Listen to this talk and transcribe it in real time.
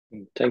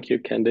Thank you,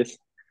 Candice.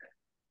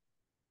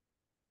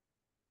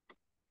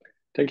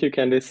 Thank you,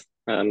 Candice.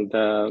 And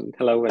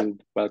hello and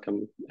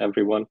welcome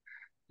everyone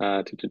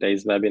to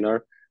today's webinar.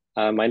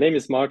 My name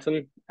is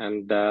Martin,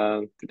 and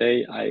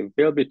today I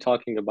will be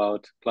talking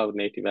about cloud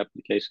native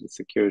application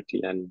security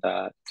and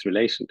its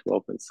relation to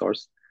open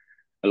source,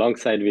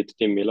 alongside with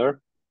Tim Miller,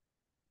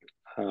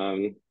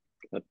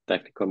 a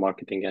technical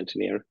marketing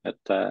engineer at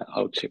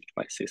Outshift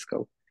by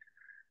Cisco.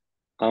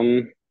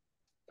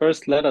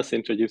 First, let us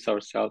introduce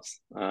ourselves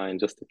in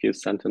just a few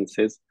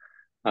sentences.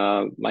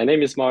 My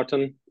name is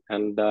Martin,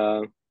 and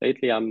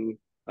lately I'm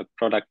a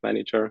product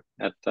manager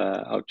at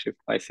Outshift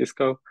by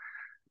Cisco,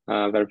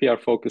 where we are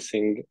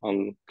focusing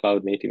on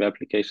cloud native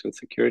application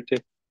security.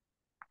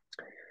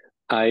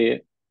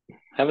 I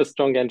have a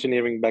strong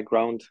engineering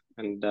background,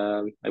 and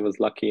I was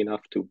lucky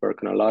enough to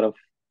work on a lot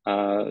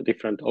of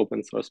different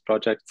open source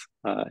projects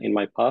in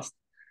my past,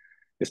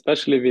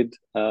 especially with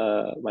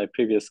my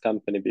previous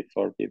company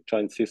before we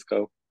joined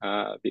Cisco.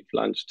 We've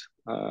launched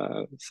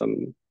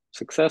some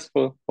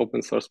successful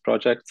open source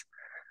projects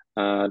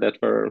that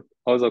were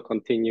also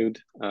continued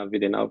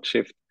within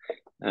Outshift.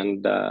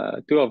 And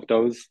two of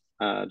those,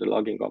 the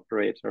logging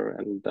operator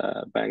and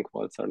bank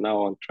vaults, are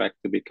now on track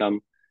to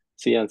become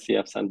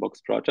CNCF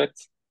sandbox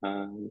projects.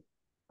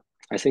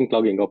 I think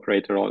logging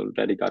operator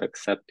already got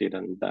accepted,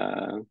 and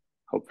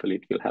hopefully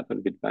it will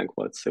happen with bank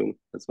vaults soon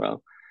as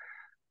well.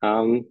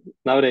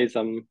 Nowadays,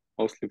 I'm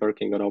mostly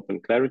working on Open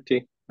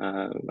Clarity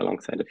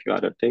alongside a few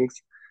other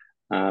things,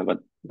 but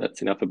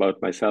that's enough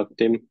about myself.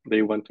 Tim, do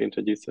you want to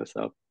introduce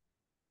yourself?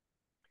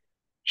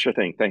 Sure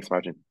thing. Thanks,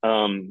 Martin.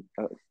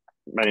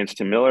 My name's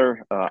Tim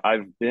Miller.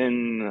 I've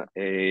been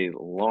a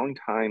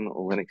longtime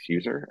Linux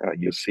user.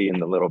 You'll see in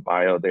the little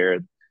bio there,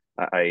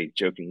 I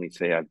jokingly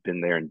say I've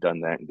been there and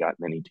done that and got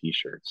many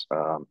t-shirts.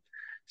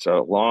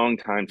 So long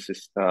time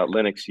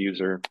Linux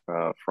user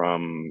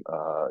from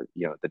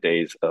the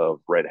days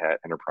of Red Hat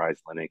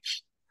Enterprise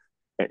Linux.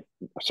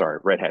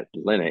 Red Hat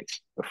Linux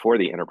before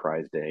the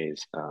enterprise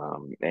days,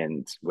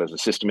 and was a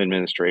system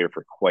administrator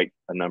for quite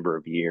a number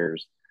of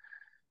years.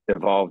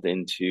 Evolved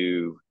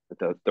into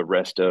the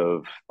rest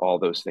of all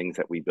those things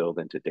that we build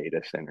into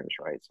data centers,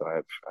 right? So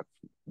I've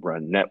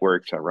run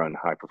networks, I run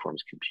high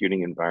performance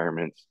computing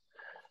environments,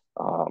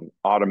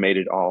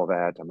 automated all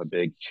that. I'm a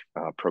big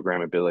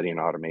programmability and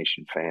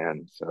automation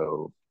fan,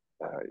 so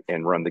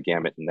and run the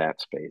gamut in that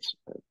space.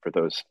 For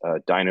those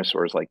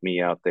dinosaurs like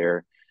me out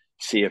there,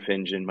 CF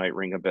Engine might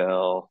ring a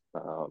bell,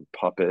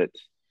 Puppet,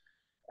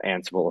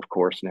 Ansible, of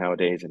course,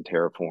 nowadays, and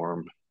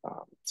Terraform.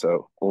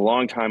 So a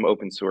long time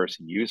open source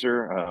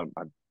user.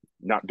 I've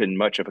not been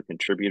much of a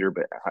contributor,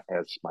 but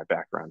as my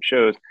background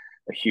shows,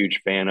 a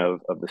huge fan of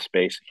the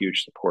space, a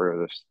huge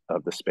supporter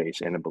of the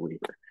space, and a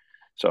believer.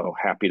 So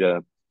happy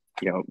to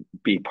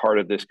be part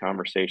of this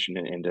conversation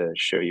and to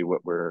show you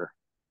what we're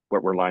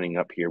lining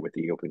up here with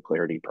the Open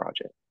Clarity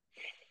project.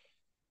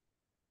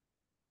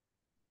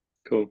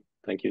 Cool.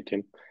 Thank you,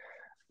 Tim.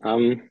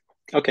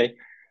 Okay.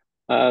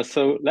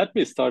 So let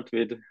me start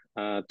with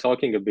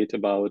talking a bit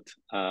about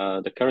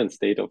the current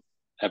state of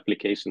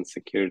application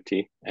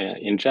security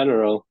in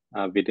general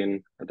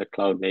within the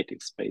cloud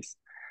native space,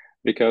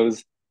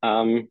 because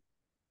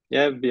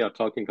we are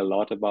talking a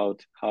lot about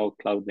how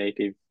cloud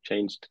native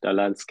changed the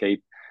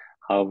landscape,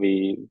 how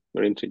we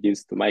were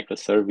introduced to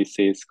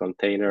microservices,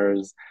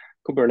 containers,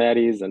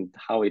 Kubernetes, and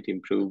how it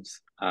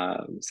improves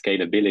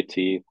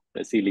scalability,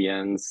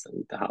 resilience,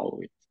 and how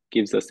it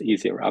gives us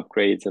easier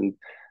upgrades and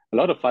a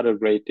lot of other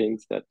great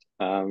things that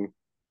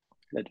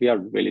that we are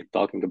really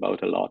talking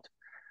about a lot.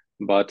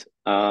 But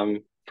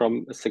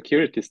from a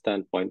security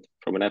standpoint,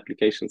 from an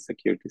application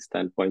security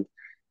standpoint,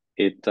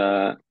 it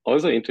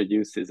also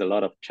introduces a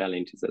lot of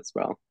challenges as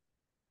well.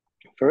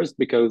 First,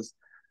 because,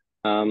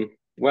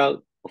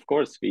 well, of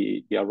course,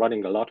 we are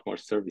running a lot more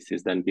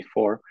services than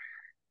before.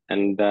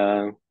 And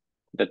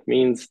that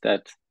means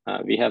that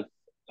we have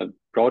a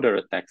broader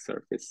attack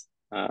surface.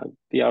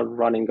 We are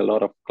running a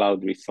lot of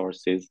cloud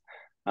resources,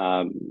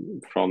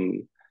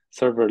 from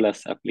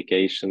serverless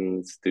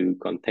applications to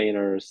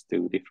containers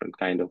to different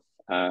kind of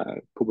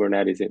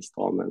Kubernetes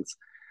installments.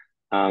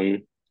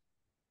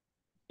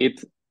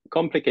 It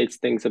complicates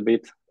things a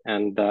bit,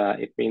 and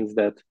it means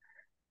that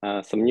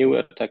some new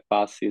attack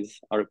passes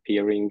are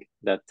appearing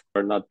that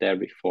were not there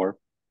before.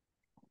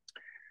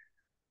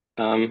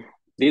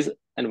 These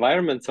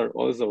environments are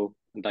also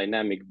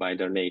dynamic by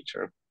their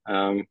nature,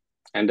 and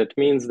that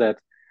means that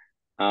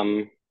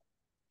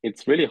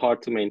it's really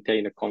hard to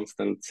maintain a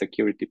constant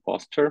security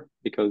posture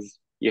because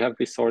you have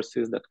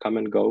resources that come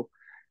and go.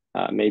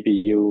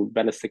 Maybe you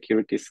ran a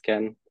security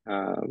scan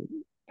a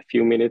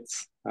few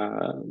minutes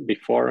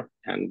before,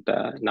 and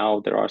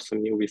now there are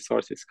some new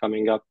resources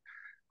coming up.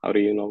 How do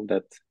you know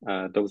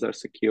that those are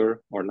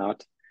secure or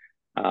not?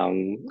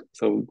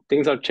 So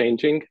things are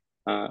changing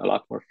a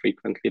lot more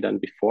frequently than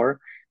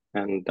before,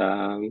 and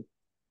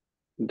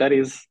that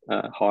is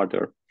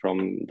harder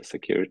from the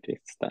security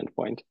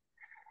standpoint.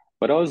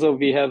 But also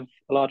we have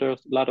a lot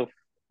of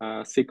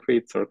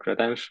secrets or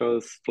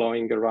credentials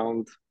flowing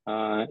around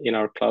in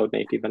our cloud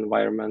native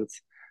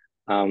environments.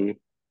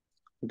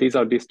 these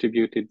are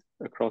distributed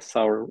across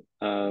our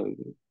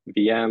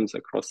VMs,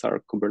 across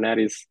our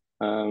Kubernetes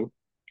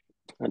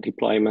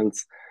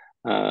deployments.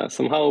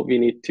 Somehow we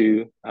need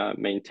to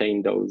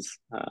maintain those.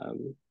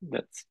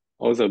 That's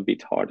also a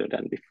bit harder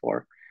than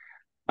before.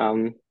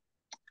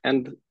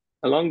 And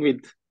along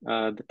with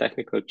the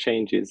technical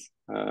changes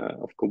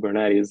of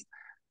Kubernetes,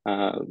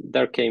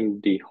 there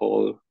came the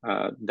whole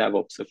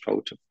DevOps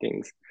approach of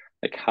things,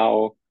 like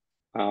how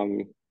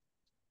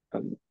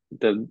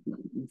the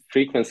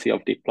frequency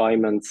of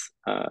deployments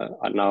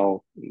are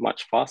now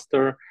much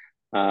faster.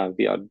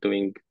 We are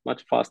doing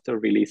much faster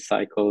release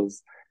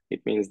cycles.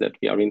 It means that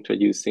we are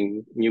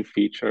introducing new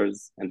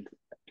features and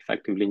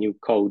effectively new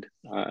code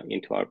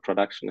into our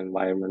production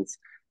environments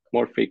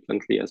more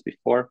frequently as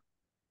before.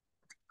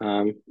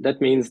 That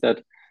means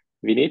that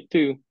we need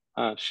to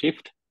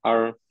shift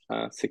our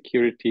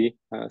security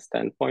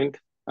standpoint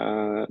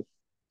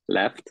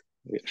left.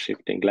 We're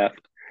shifting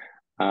left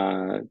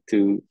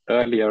to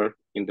earlier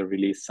in the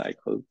release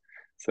cycle.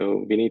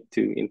 So we need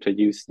to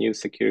introduce new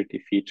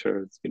security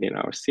features within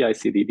our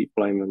CI/CD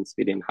deployments,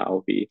 within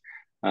how we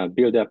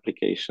build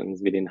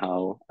applications, within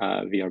how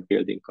we are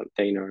building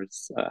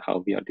containers,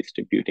 how we are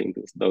distributing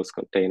those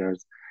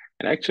containers,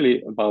 and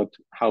actually about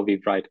how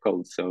we write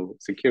code. So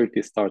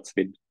security starts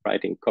with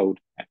writing code,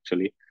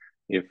 actually.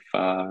 If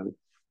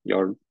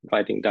you're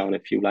writing down a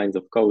few lines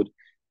of code,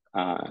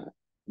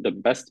 the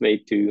best way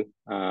to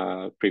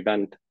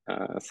prevent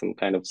some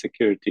kind of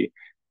security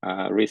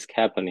risk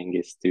happening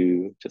is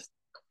to just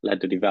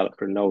let the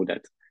developer know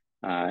that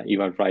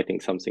you are writing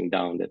something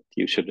down that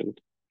you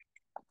shouldn't.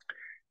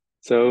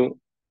 So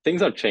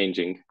things are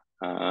changing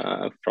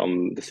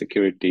from the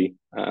security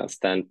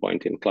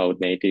standpoint in cloud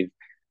native.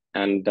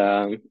 And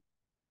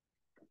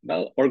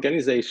well,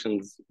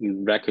 organizations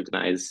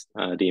recognize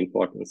the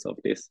importance of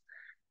this.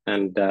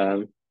 And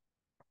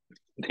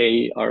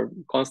they are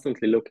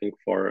constantly looking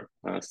for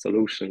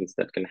solutions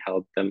that can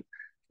help them,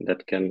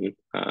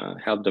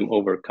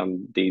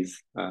 overcome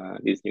these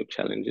new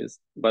challenges.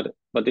 But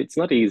it's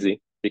not easy,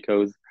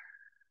 because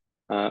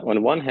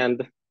on one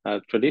hand,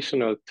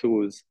 traditional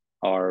tools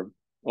are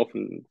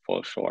often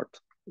fall short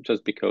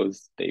just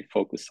because they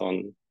focus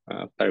on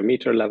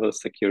perimeter level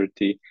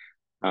security.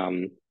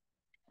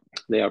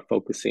 They are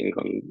focusing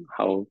on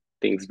how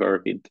things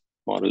work with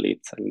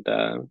monoliths and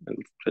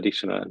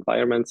traditional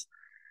environments.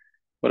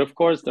 But of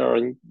course, there are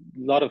a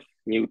lot of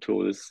new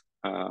tools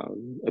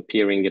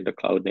appearing in the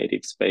cloud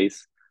native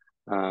space.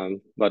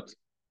 But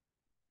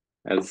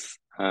as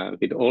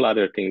with all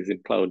other things in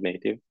cloud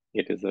native,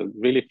 it is a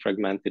really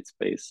fragmented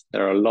space.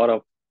 There are a lot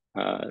of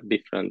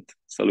different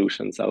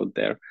solutions out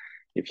there.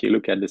 If you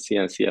look at the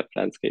CNCF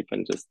landscape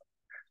and just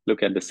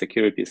look at the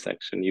security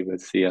section, you will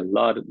see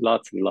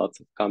lots and lots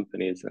of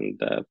companies and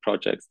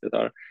projects that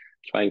are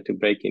trying to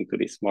break into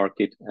this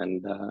market.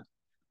 And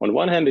on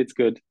one hand, it's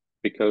good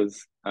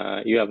because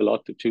you have a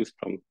lot to choose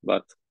from.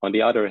 But on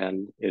the other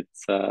hand, it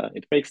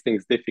makes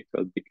things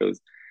difficult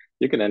because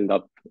you can end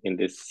up in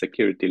this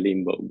security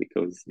limbo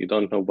because you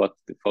don't know what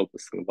to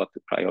focus on, what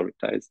to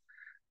prioritize.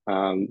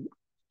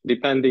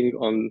 Depending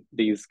on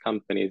these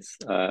companies,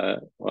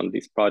 on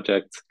these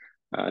projects,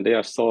 they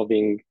are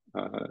solving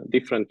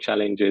different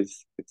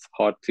challenges. It's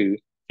hard to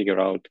figure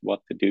out what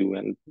to do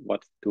and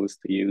what tools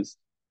to use.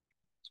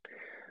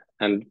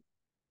 And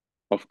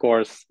of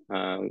course,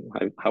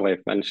 how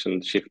I've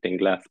mentioned shifting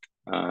left,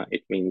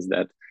 it means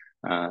that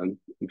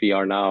we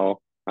are now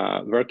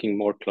working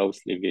more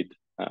closely with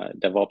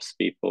DevOps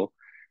people.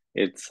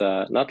 It's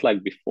not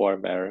like before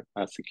where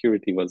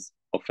security was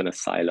often a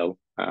silo.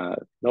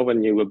 No one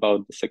knew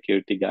about the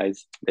security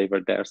guys. They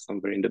were there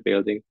somewhere in the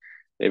building.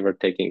 They were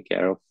taking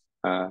care of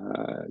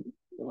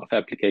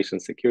application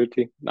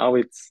security. Now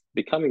it's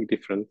becoming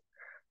different.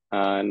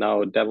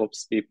 Now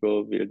DevOps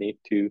people will need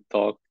to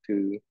talk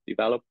to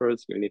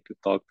developers. We need to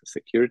talk to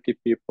security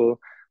people.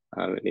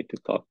 We need to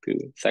talk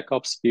to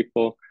SecOps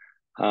people.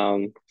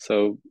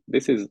 So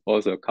this is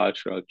also a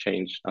cultural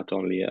change, not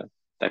only a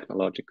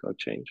technological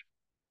change.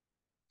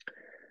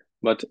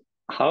 But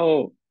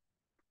how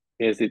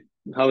does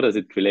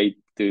it relate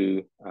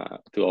to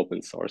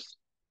open source?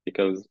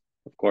 Because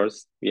of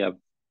course we have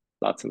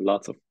lots and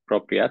lots of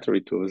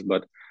proprietary tools,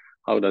 but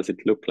how does it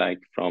look like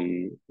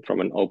from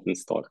an open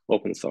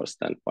source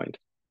standpoint?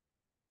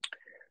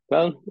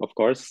 Well, of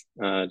course,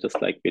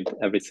 just like with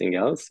everything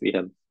else, we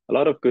have a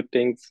lot of good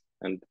things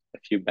and a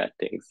few bad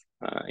things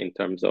in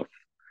terms of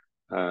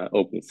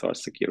open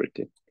source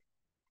security.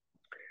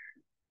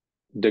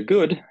 The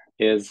good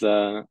is,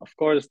 of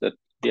course, that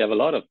we have a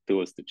lot of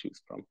tools to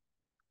choose from.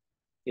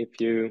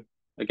 If you,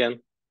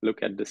 again,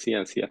 look at the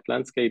CNCF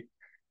landscape,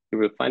 you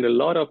will find a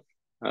lot of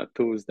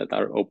tools that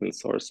are open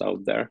source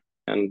out there,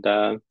 and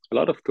a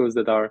lot of tools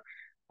that are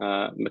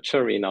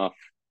mature enough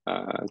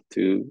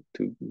to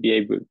be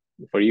able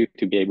for you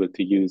to be able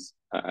to use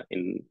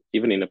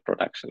even in a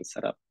production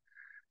setup.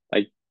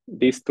 Like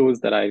these tools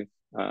that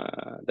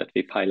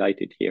we've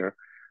highlighted here,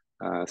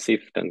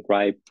 Sift and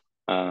Gripe,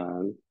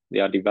 they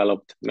are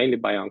developed mainly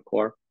by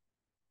Encore,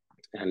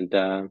 and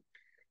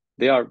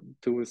they are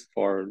tools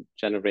for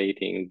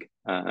generating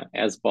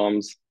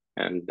SBOMs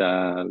and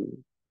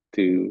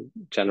to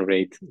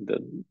generate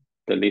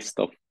the list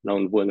of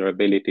known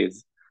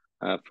vulnerabilities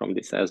from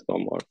this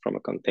SBOM or from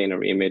a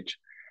container image.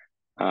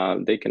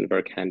 They can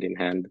work hand in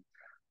hand.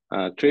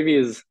 Trivy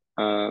is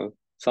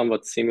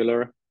somewhat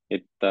similar.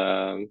 It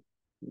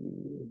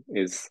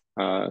is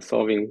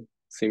solving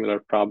similar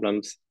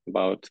problems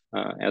about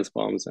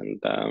SBOMs and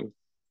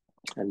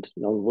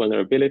known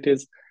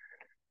vulnerabilities.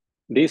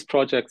 These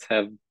projects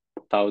have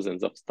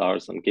thousands of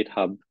stars on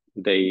GitHub.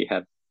 They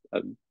have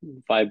a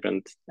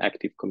vibrant,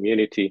 active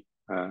community.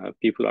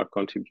 People are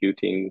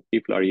contributing,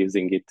 people are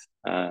using it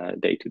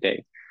day to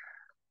day.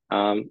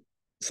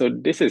 So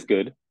this is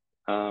good.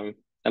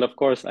 And of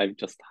course, I've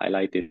just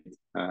highlighted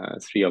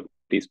 3 of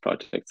these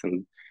projects,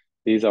 and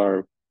these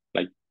are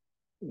like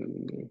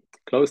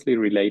closely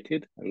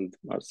related and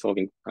are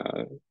solving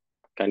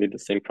kind of the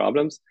same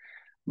problems.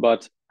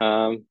 But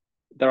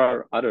there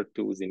are other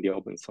tools in the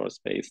open source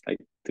space, like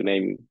to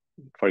name,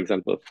 for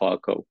example,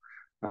 Falco,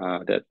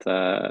 that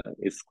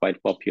is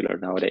quite popular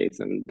nowadays,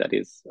 and that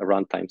is a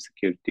runtime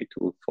security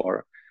tool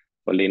for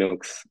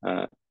Linux,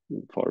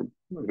 for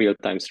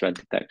real-time threat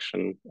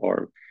detection,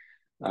 or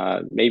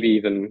maybe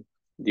even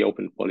the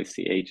Open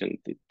Policy Agent.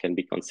 It can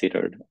be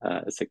considered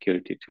a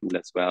security tool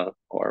as well,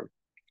 or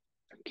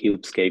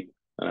Kubescape,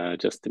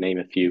 just to name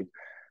a few.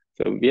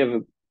 So we have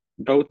a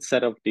broad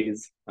set of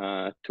these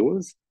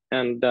tools,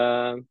 and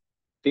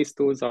these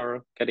tools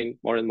are getting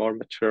more and more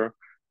mature.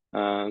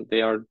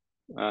 There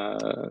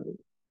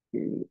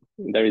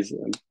is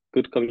a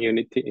good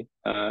community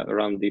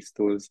around these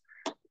tools,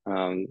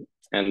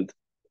 and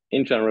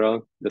in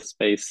general, the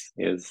space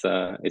is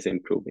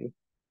improving.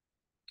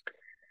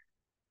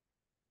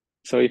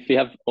 So if you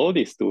have all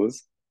these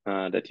tools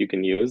that you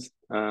can use,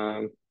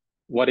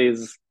 what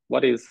is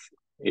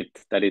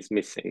it that is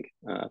missing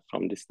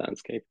from this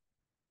landscape?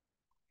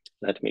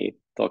 Let me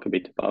talk a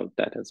bit about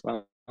that as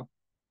well.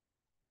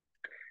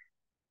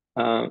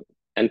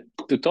 And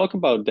to talk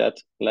about that,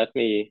 let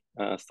me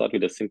start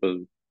with a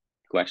simple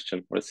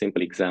question or a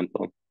simple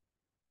example.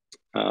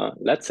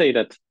 Let's say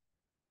that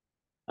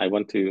I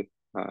want to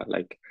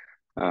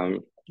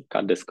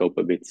cut the scope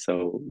a bit,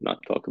 so not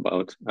talk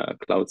about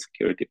cloud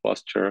security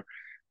posture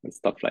and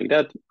stuff like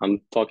that. I'm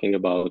talking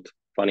about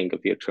running a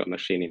virtual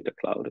machine in the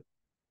cloud.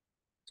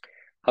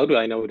 How do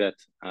I know that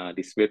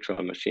this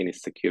virtual machine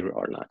is secure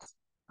or not?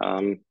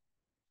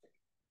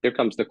 Here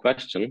comes the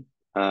question.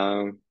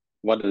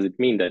 What does it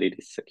mean that it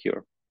is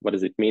secure? What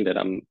does it mean that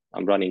I'm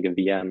running a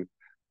VM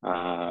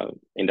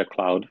in the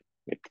cloud?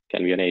 It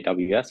can be an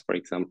AWS, for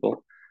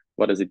example.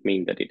 What does it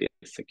mean that it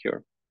is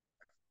secure?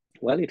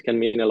 Well, it can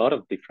mean a lot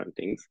of different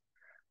things.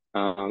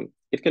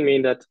 It can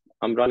mean that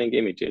I'm running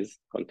images,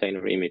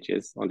 container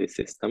images on this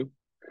system.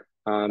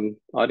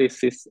 Are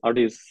these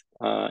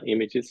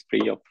images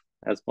free of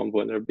SBOM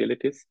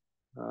vulnerabilities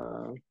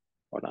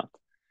or not?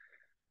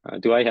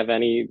 Do I have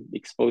any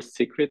exposed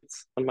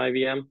secrets on my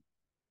VM?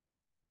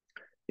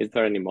 Is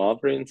there any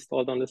malware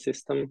installed on the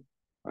system?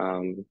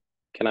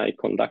 Can I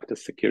conduct a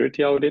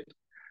security audit?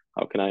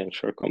 How can I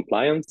ensure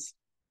compliance?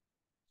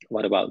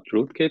 What about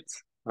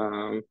rootkits?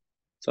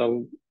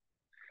 So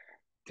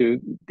to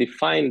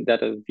define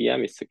that a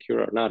VM is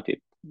secure or not,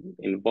 it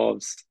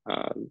involves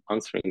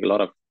answering a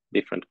lot of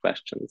different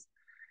questions.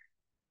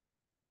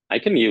 I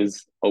can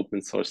use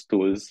open source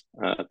tools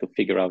to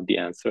figure out the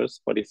answers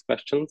for these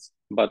questions,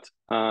 but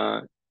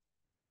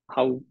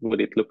how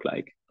would it look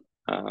like?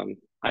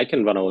 I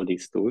can run all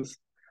these tools.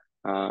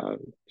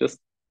 Just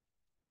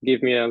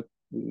give me a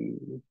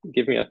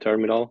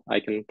terminal. I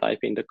can type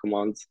in the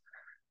commands.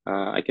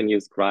 I can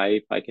use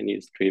Gripe. I can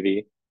use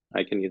Trivy.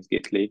 I can use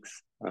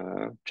GitLeaks,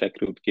 check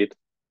rootkit.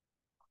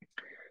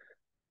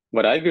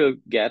 What I will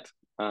get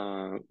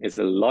is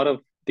a lot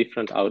of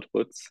different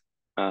outputs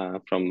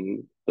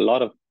from a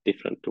lot of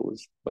different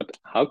tools. But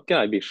how can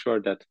I be sure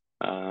that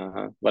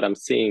what I'm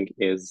seeing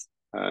is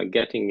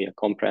getting me a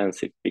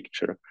comprehensive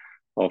picture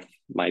of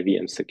my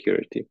VM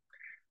security?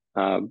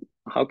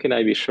 How can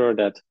I be sure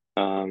that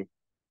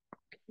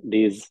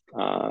these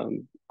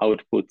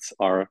outputs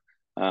are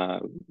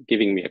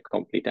giving me a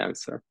complete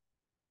answer?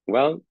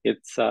 Well,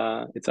 it's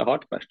a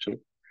hard question,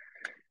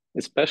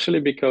 especially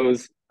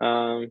because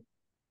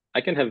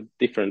I can have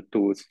different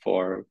tools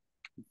for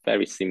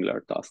very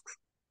similar tasks,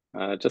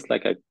 just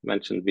like I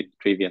mentioned with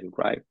Trivy and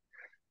Gripe.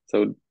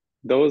 So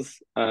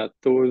those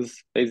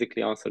tools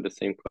basically answer the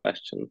same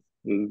question.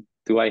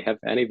 Do I have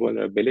any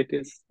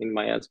vulnerabilities in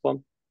my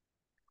SBOM?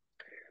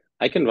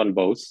 I can run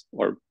both,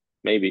 or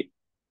maybe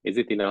is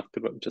it enough to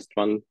just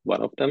run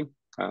one of them?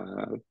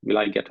 Will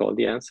I get all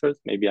the answers?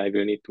 Maybe I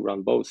will need to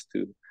run both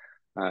to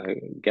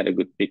get a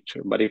good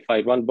picture. But if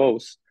I run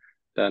both,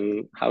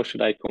 then how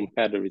should I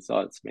compare the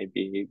results?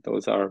 Maybe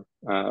those are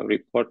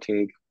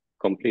reporting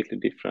completely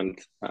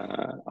different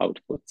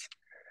outputs.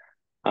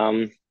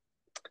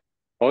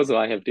 Also,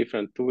 I have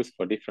different tools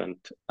for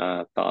different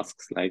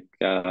tasks, like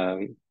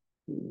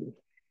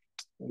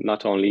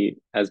not only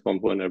SBOM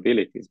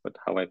vulnerabilities, but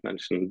how I've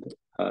mentioned,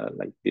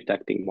 like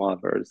detecting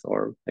malwares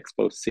or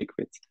exposed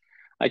secrets.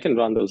 I can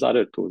run those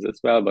other tools as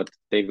well, but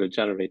they will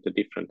generate a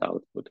different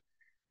output.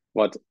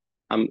 What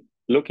I'm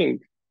looking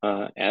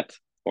at,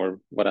 or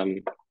what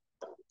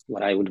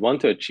I would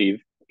want to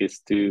achieve, is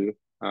to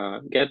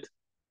get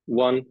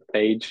one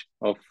page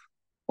of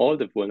all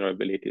the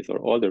vulnerabilities or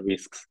all the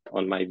risks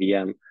on my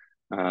VM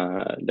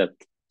that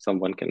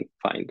someone can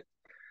find.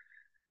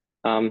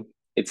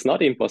 It's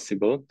not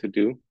impossible to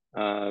do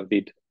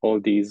with all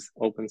these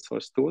open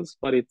source tools,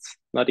 but it's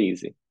not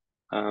easy.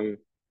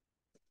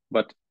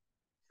 But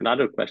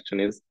another question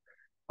is,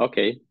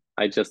 okay,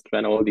 I just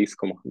ran all these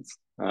commands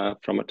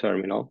from a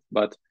terminal,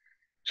 but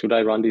should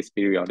I run this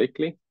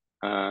periodically?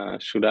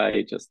 Should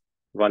I just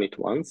run it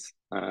once?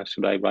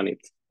 Should I run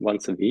it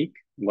once a week,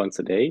 once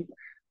a day,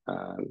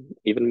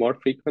 even more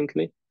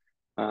frequently?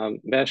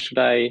 Where should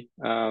I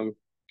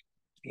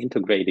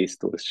integrate these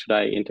tools? Should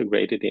I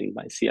integrate it in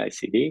my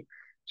CI/CD?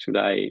 Should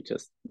I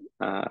just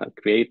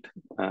create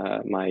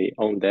my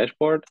own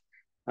dashboard?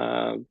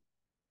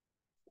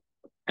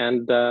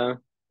 And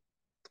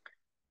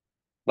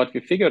what we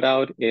figured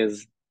out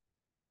is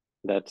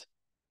that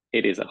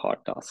it is a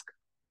hard task.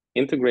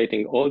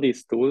 Integrating all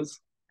these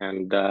tools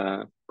and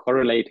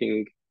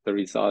correlating the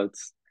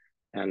results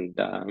and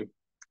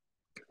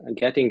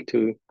getting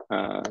to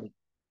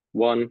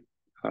one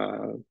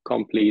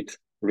complete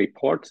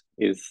report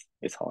is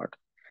hard.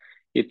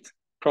 It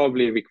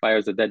probably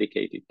requires a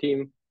dedicated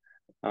team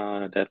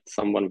that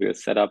someone will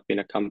set up in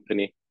a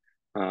company.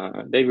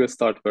 They will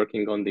start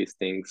working on these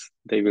things.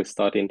 They will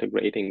start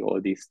integrating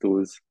all these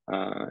tools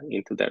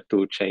into their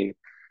tool chain.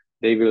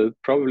 They will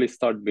probably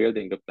start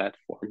building a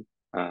platform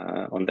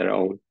on their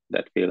own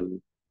that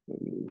will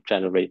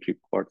generate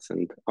reports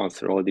and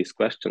answer all these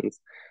questions.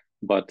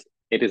 But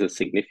it is a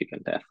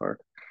significant effort.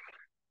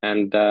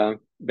 And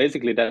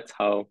basically, that's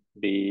how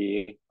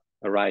we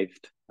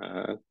arrived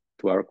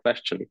to our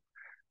question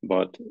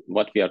about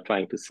what we are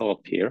trying to solve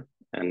here.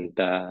 And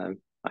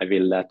I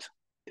will let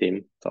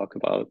Tim talk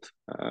about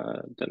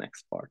the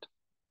next part.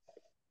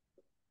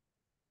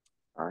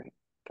 All right.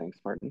 Thanks,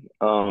 Martin.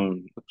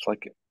 Looks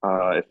like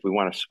if we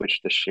want to switch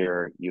the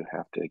share, you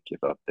have to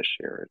give up the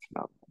share. It's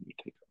not letting you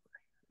take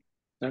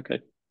over. Okay.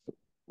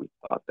 We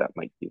thought that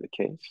might be the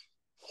case.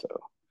 So,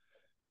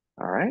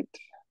 all right.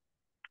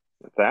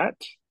 With that,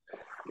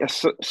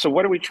 yes. So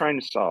what are we trying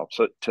to solve?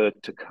 So to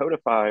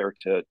codify or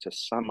to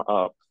sum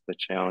up the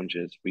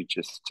challenges we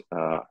just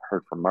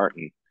heard from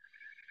Martin,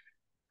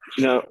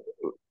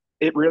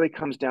 it really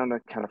comes down to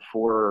kind of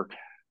four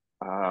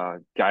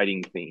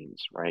guiding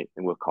themes, right?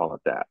 And we'll call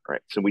it that,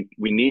 right? So we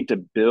need to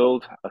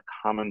build a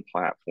common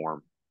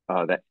platform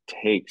that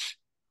takes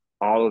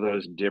all of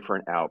those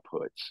different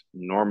outputs,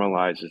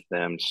 normalizes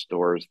them,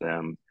 stores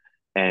them,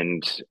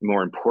 and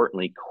more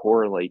importantly,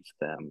 correlates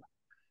them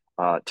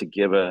to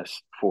give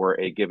us for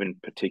a given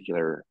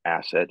particular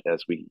asset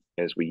as we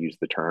use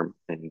the term.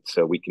 And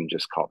so we can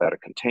just call that a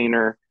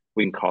container.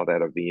 We can call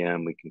that a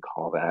VM. We can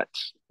call that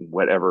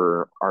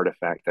whatever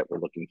artifact that we're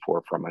looking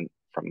for from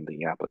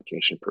the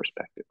application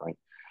perspective, right?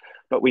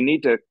 But we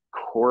need to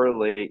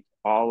correlate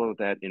all of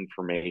that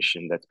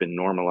information that's been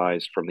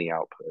normalized from the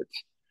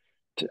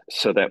outputs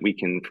so that we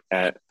can,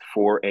 that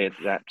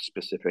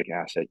specific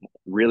asset,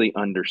 really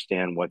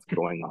understand what's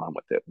going on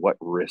with it, what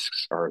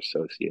risks are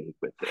associated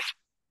with it.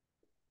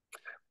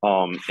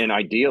 And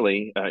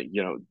ideally,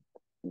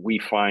 we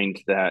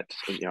find that,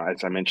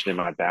 as I mentioned in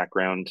my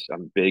background,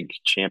 I'm a big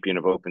champion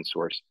of open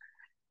source.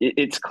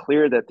 It's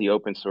clear that the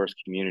open source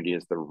community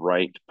is the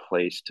right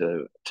place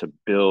to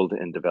build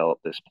and develop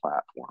this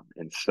platform.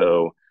 And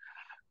so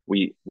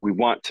we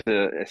want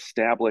to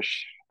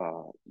establish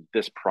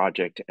this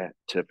project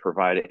to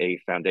provide a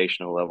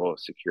foundational level of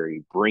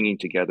security, bringing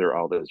together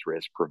all those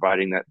risks,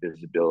 providing that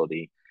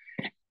visibility,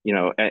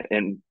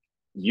 and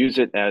use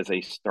it as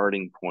a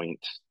starting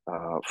point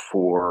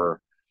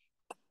for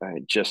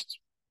just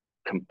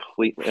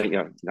completely,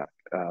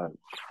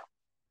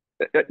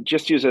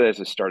 just use it as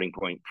a starting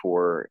point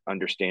for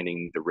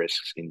understanding the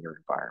risks in your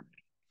environment.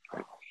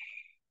 Right?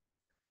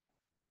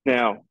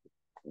 Now,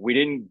 we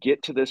didn't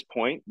get to this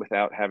point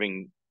without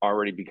having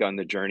already begun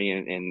the journey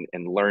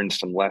and learned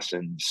some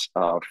lessons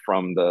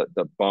from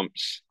the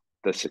bumps,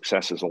 the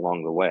successes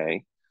along the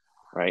way,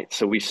 right?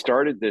 So we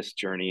started this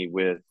journey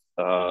with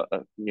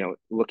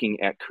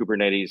looking at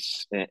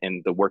Kubernetes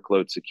and the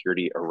workload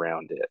security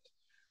around it,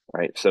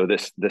 right? So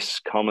this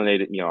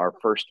culminated, our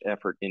first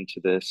effort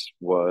into this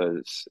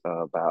was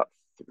about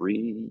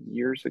 3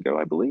 years ago,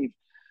 I believe.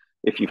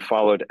 If you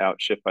followed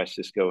Outshift by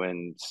Cisco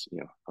and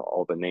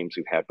all the names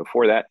we've had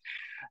before that,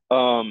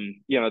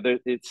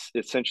 it's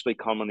essentially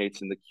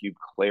culminates in the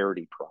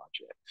KubeClarity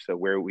project. So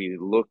where we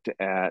looked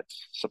at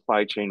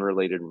supply chain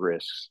related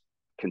risks,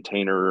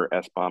 container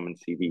SBOM and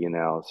CV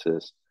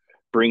analysis,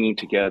 bringing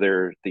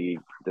together the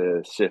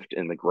SIFT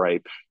and the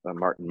GRIPE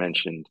Martin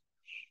mentioned,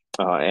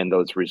 and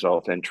those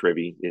results, and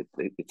Trivy,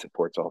 it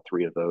supports all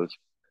three of those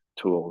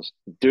tools.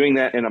 Doing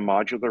that in a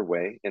modular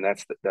way, and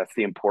that's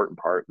the important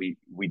part. We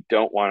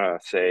don't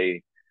want to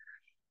say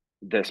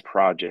this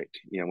project,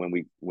 when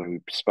we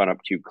spun up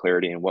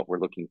KubeClarity and what we're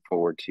looking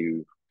forward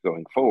to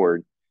going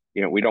forward,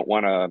 we don't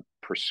want to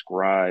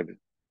prescribe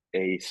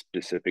a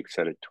specific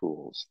set of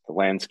tools. The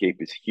landscape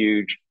is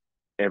huge.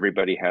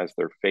 Everybody has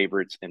their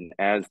favorites. And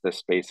as the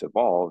space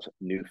evolves,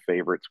 new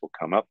favorites will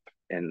come up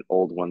and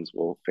old ones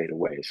will fade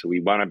away. So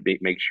we want to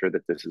make sure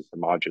that this is a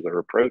modular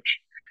approach.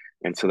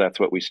 And so that's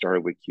what we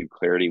started with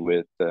KubeClarity,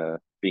 with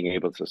being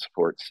able to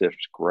support SIFT,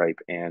 GRIPE,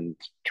 and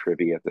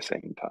Trivy at the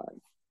same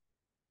time.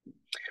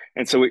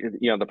 And so,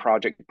 the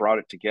project brought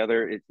it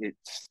together.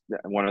 It's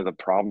one of the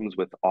problems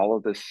with all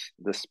of this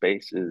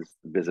space is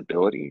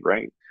visibility,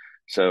 right?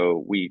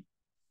 So we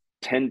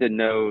tend to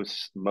know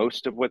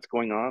most of what's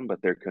going on,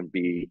 but there can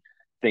be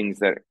things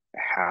that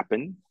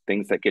happen,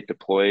 things that get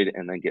deployed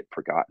and then get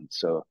forgotten.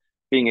 So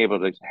being able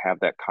to have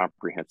that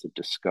comprehensive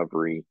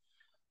discovery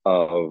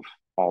of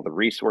all the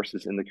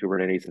resources in the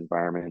Kubernetes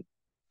environment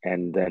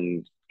and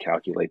then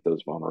calculate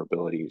those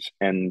vulnerabilities.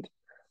 And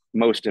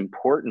most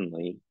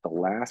importantly, the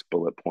last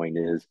bullet point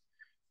is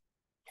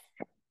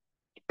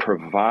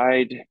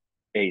provide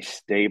a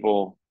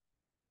stable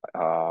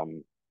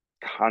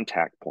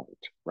contact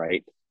point,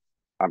 right?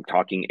 I'm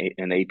talking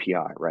an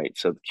API, right?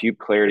 So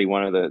KubeClarity,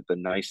 one of the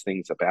nice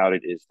things about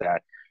it is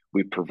that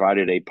we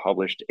provided a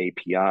published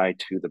API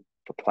to the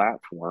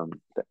platform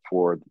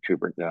for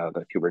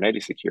the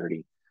Kubernetes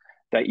security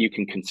that you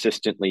can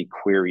consistently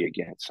query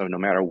against. So no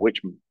matter which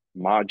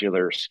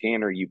modular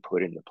scanner you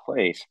put into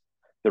place,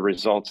 the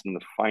results and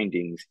the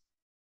findings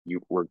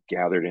were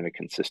gathered in a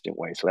consistent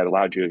way. So that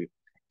allowed you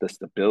the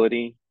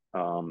stability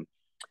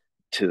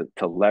to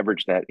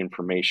leverage that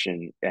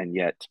information and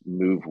yet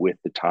move with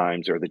the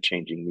times or the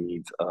changing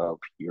needs of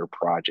your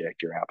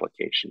project, your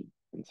application,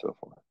 and so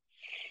forth.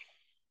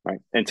 Right.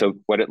 And so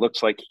what it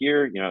looks like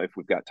here, if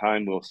we've got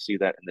time, we'll see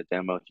that in the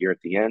demo here at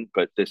the end.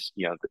 But this,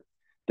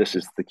 this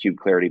is the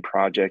KubeClarity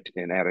project.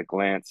 And at a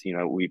glance,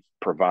 we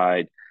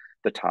provide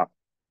the top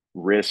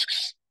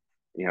risks,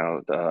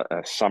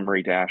 a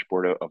summary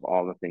dashboard of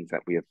all the things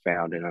that we have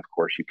found. And of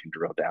course, you can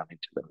drill down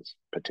into those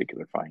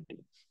particular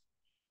findings.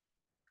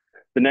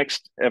 The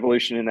next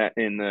evolution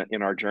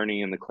in our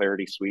journey in the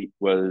Clarity Suite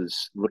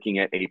was looking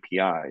at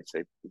APIs.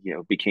 It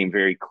became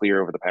very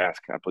clear over the past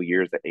couple of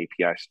years that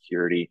API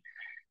security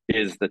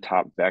is the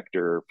top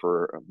vector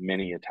for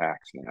many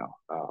attacks now.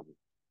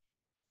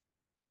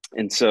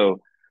 And so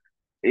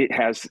it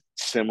has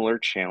similar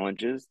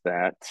challenges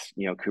that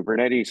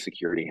Kubernetes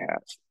security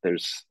has.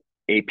 There's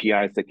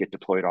APIs that get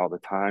deployed all the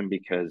time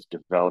because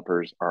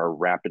developers are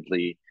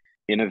rapidly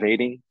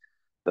innovating.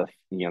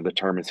 The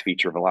term is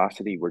feature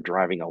velocity. We're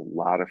driving a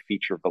lot of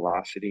feature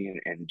velocity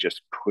and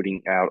just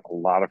putting out a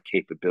lot of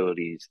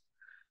capabilities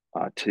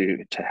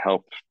to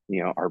help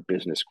our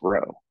business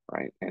grow,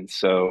 right? And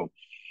so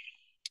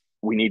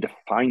we need to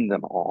find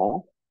them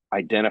all,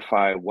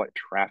 identify what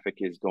traffic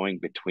is going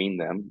between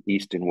them,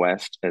 east and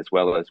west, as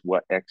well as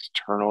what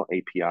external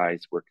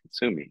APIs we're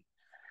consuming.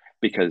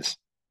 Because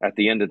at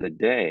the end of the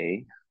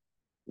day,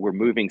 we're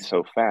moving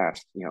so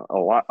fast. A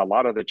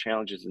lot of the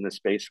challenges in this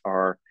space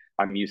are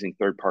I'm using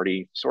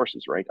third-party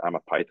sources, right? I'm a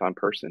Python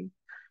person,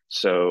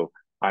 so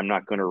I'm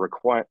not going to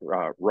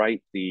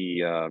write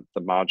the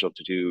module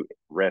to do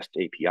REST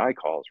API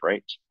calls,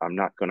 right? I'm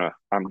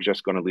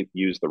just going to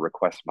use the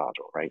request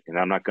module, right? And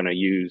I'm not going to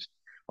use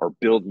or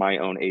build my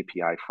own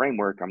API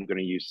framework. I'm going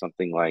to use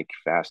something like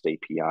Fast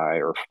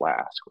API or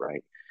Flask,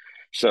 right?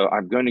 So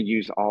I'm going to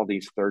use all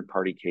these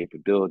third-party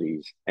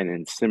capabilities. And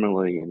then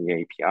similarly in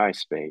the API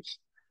space,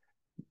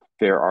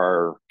 there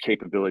are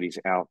capabilities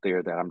out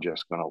there that I'm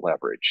just going to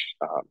leverage.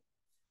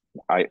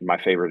 My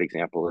favorite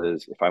example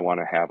is if I want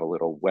to have a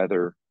little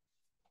weather,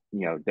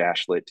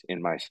 dashlet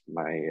in my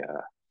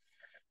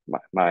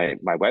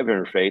web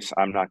interface,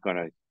 I'm not going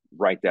to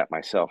write that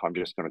myself. I'm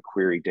just going to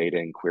query data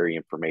and query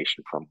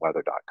information from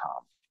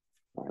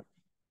weather.com. Right?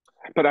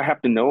 But I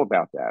have to know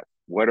about that.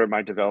 What are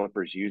my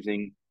developers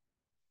using?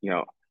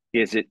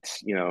 Is it,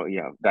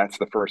 that's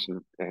the first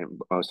and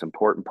most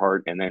important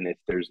part. And then if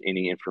there's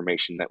any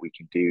information that we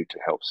can do to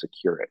help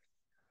secure it,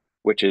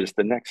 which is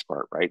the next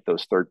part, right?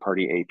 Those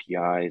third-party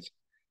APIs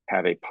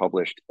have a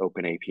published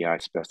open API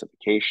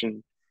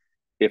specification.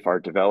 If our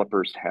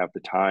developers have the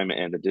time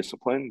and the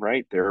discipline,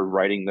 right, they're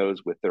writing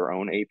those with their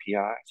own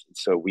APIs. And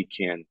so we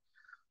can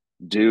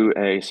do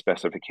a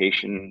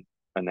specification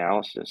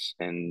analysis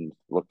and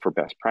look for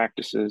best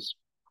practices.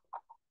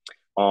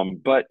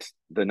 But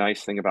the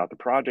nice thing about the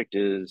project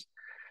is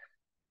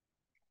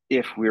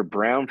if we're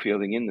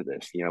brownfielding into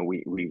this,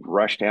 we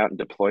rushed out and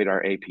deployed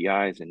our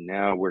APIs, and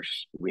now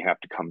we have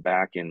to come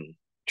back and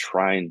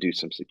try and do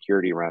some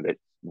security around it.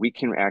 We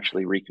can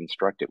actually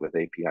reconstruct it with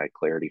API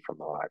clarity from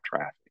the live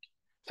traffic.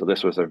 So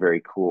this was a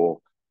very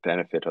cool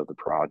benefit of the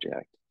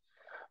project.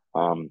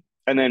 And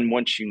then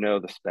once you know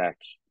the spec,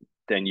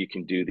 then you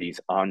can do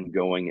these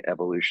ongoing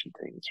evolution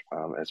things.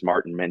 As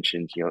Martin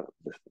mentioned,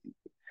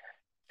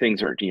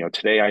 things are,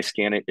 today I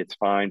scan it, it's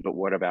fine, but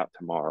what about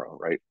tomorrow,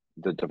 right?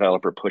 The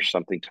developer pushed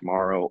something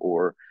tomorrow,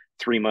 or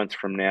 3 months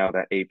from now,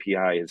 that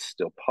API is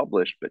still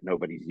published, but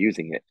nobody's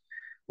using it,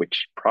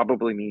 which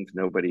probably means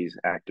nobody's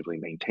actively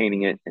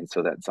maintaining it. And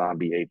so that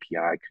zombie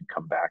API could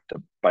come back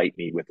to bite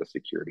me with a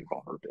security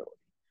vulnerability.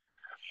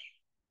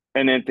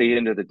 And at the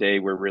end of the day,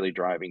 we're really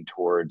driving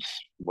towards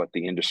what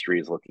the industry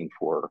is looking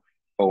for: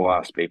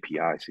 OWASP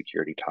API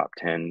security top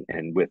 10.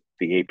 And with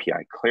the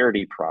API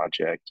Clarity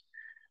project,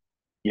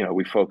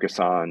 we focus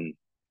on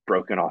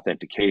broken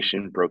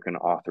authentication, broken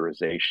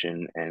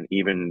authorization, and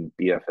even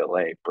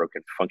BFLA,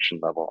 broken function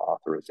level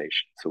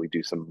authorization. So we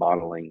do some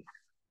modeling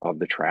of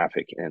the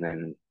traffic and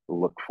then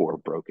look for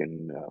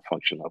broken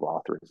function level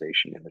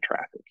authorization in the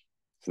traffic.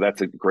 So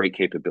that's a great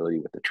capability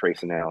with the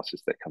trace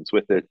analysis that comes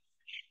with it.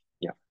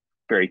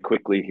 Very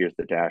quickly, here's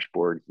the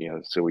dashboard,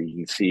 so we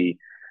can see,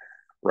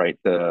 right,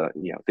 the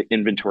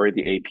inventory of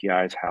the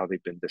APIs, how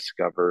they've been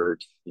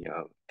discovered,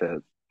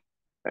 the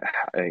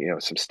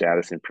some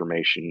status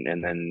information,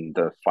 and then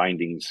the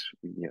findings.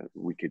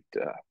 We could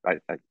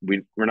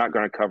we're not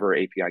going to cover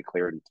API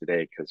Clarity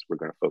today because we're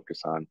going to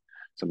focus on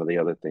some of the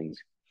other things,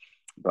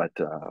 but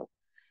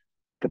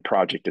the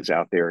project is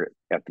out there.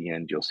 At the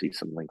end, you'll see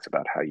some links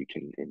about how you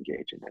can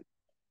engage in it.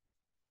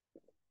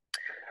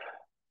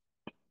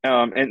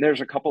 And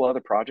there's a couple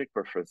other projects,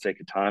 but for the sake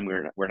of time,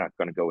 we're not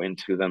going to go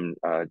into them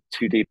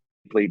too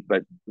deeply.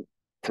 But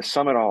to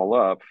sum it all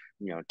up,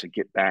 to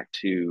get back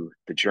to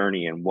the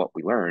journey and what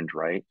we learned,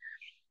 right?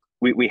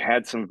 We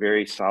had some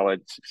very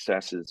solid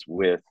successes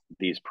with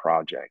these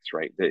projects,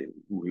 right?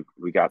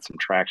 We got some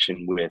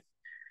traction with,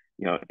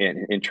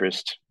 and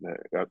interest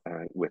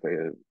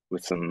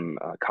with some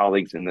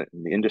colleagues in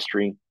the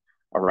industry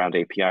around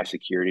API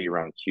security,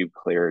 around Kube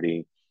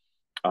Clarity.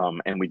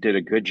 And we did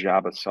a good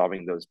job of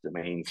solving those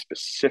domain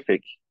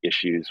specific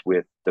issues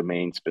with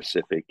domain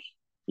specific,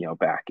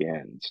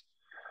 backends.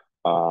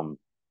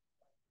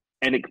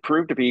 And it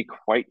proved to be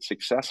quite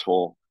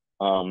successful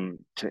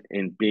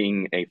in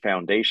being a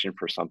foundation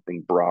for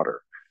something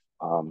broader.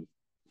 I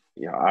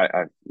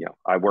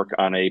work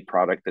on a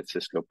product that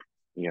Cisco,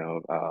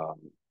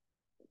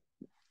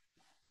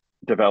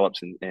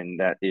 develops, and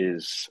that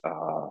is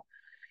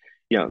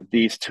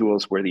these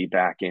tools were the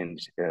back end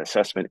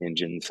assessment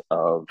engines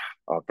of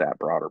that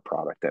broader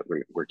product that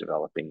we're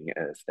developing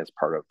as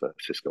part of the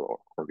Cisco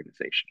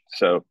organization.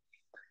 So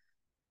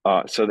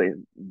they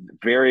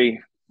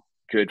very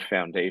good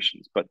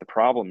foundations, but the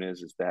problem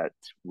is that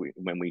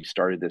when we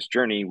started this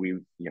journey, we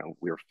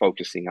were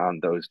focusing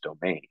on those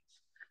domains,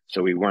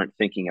 so we weren't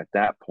thinking at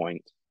that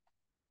point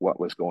what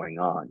was going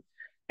on,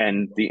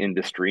 and the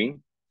industry,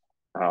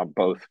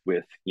 both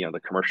with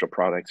the commercial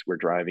products we're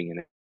driving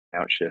in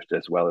Outshift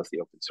as well as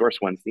the open source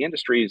ones, the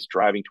industry is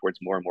driving towards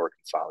more and more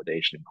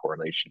consolidation and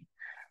correlation.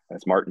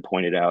 As Martin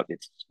pointed out,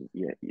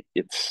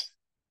 it's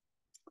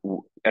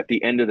at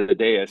the end of the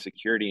day, a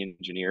security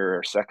engineer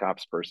or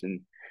SecOps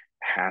person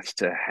has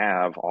to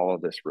have all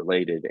of this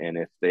related, and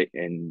if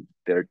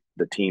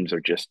the teams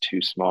are just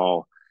too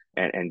small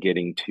and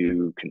getting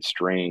too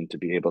constrained to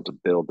be able to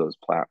build those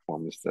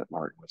platforms that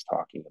Martin was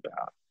talking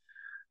about.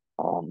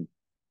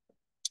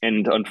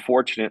 And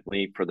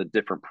unfortunately, for the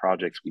different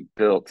projects we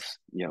built,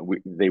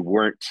 they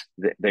were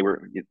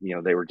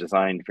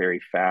designed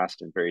very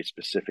fast and very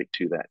specific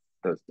to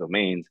those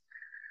domains.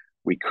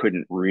 We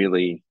couldn't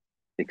really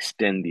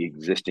extend the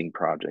existing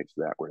projects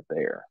that were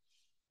there,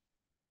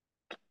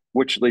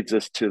 which leads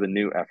us to the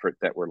new effort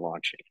that we're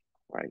launching,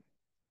 right?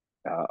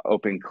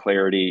 Open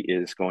Clarity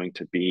is going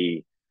to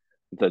be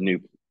the new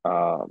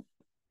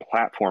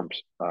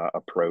platforms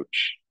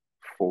approach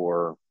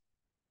for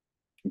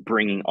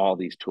bringing all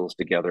these tools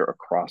together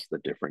across the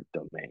different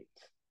domains.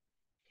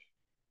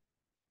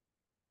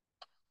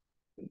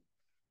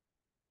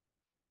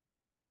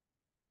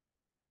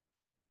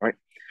 Right.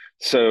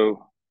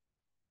 So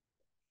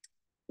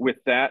with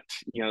that,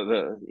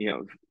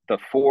 the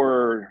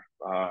four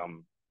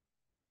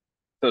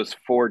those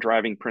four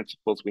driving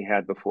principles we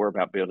had before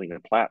about building a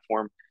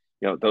platform,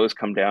 those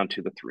come down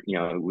to the three.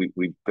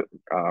 We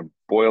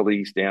boil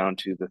these down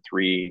to the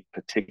three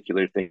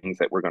particular things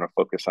that we're going to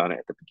focus on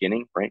at the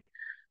beginning, right?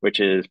 Which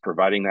is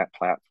providing that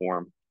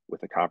platform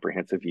with a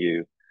comprehensive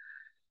view,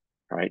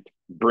 right?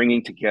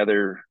 Bringing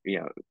together,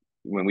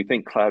 when we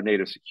think cloud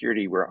native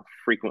security, we're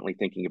frequently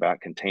thinking about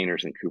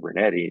containers and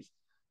Kubernetes,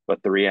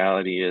 but the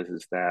reality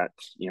is that,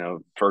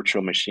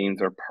 virtual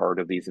machines are part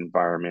of these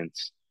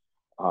environments,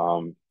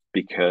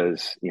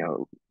 because,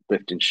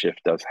 lift and shift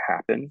does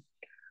happen,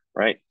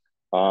 right?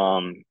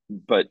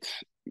 But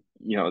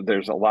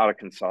there's a lot of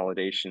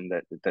consolidation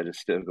that is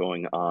still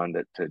going on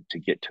to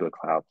get to a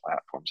cloud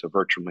platform. So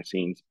virtual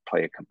machines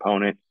play a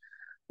component.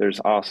 There's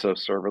also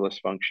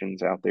serverless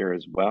functions out there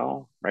as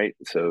well, right?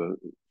 So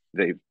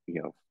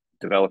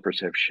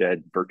developers have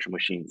shed virtual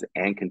machines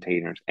and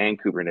containers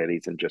and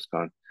Kubernetes and just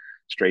gone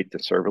straight to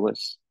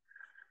serverless.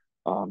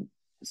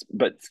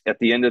 But at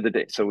the end of the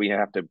day, so we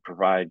have to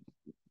provide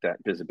that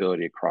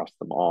visibility across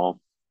them all.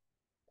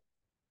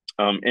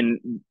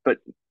 But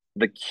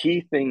the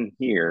key thing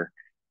here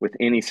with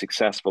any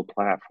successful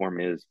platform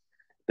is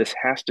this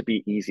has to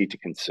be easy to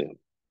consume.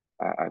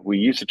 We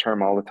use the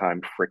term all the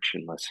time,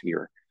 frictionless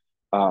here,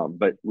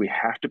 but we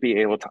have to be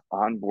able to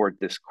onboard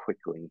this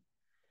quickly,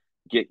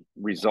 get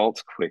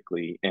results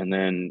quickly, and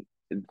then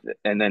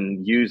and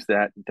then use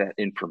that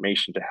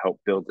information to help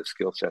build the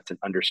skill sets and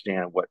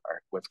understand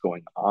what's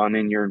going on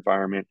in your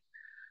environment,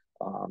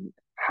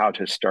 how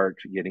to start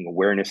getting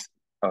awareness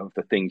of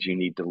the things you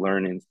need to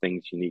learn and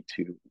things you need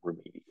to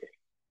remediate.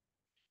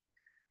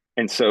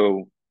 And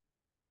so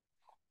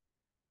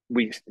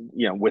we,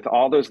 with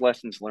all those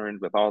lessons learned,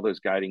 with all those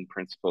guiding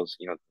principles,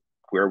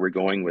 where we're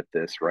going with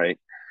this, right?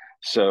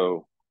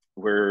 So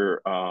we're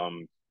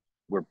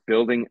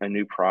building a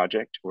new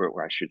project,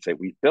 or I should say,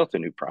 we've built a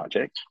new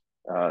project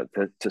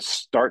to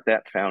start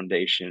that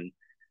foundation,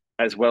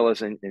 as well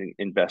as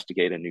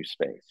investigate a new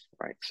space,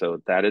 right?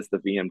 So that is the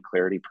VM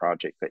Clarity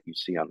project that you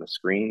see on the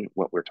screen.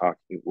 What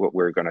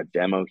we're going to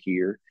demo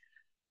here,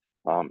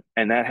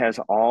 and that has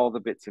all the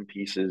bits and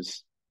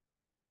pieces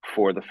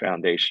for the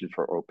foundation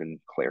for Open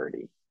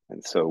Clarity.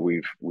 And so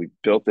we've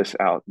built this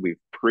out. We've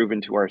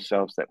proven to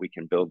ourselves that we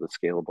can build a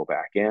scalable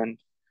backend.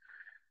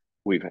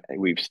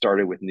 We've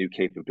started with new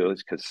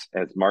capabilities because,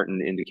 as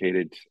Martin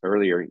indicated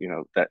earlier,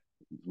 that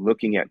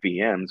looking at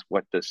VMs,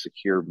 what does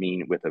secure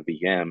mean with a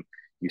VM?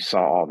 You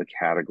saw all the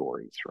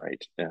categories,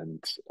 right?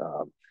 And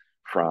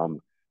from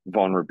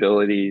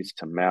vulnerabilities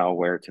to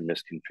malware to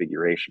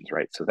misconfigurations,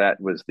 right? So that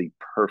was the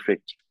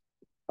perfect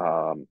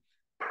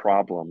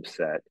problem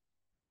set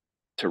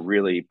to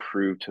really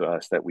prove to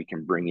us that we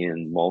can bring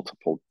in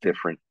multiple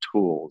different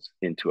tools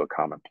into a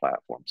common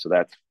platform. So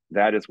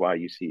that is why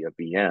you see a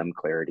VM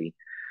Clarity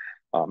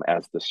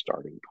as the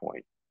starting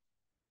point.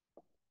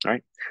 All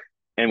right.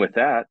 And with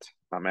that,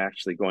 I'm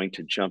actually going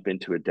to jump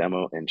into a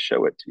demo and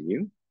show it to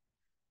you.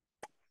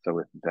 So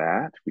with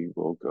that, we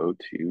will go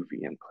to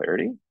VM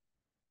Clarity.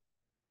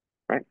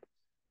 Right.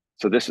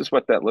 So this is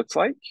what that looks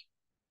like.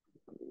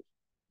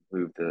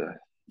 Move the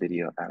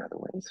video out of the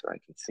way so I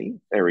can see.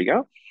 There we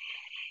go.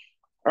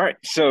 All right,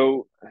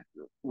 so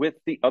with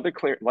the other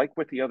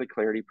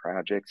Clarity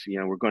projects,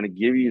 we're going to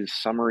give you the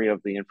summary of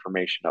the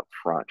information up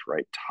front,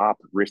 right? Top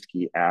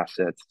risky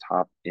assets,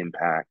 top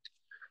impact,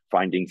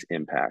 findings,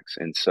 impacts.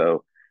 And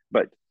so,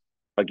 but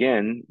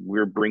again,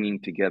 we're bringing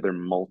together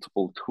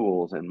multiple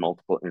tools and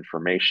multiple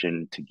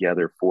information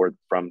together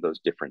from those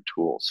different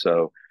tools.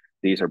 So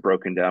these are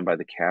broken down by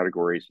the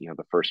categories.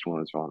 The first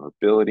one is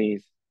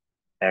vulnerabilities,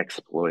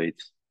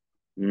 exploits,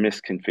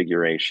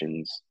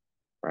 misconfigurations,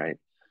 right?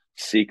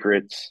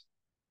 Secrets,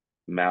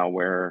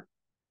 malware,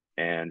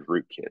 and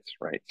rootkits,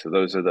 right? So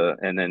those are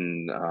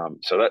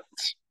so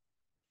that's,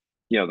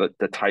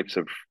 the types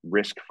of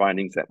risk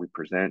findings that we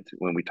present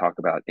when we talk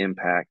about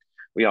impact.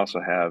 We also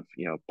have,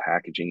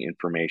 packaging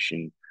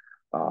information,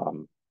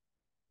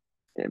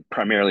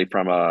 primarily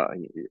from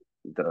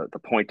the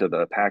point of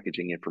the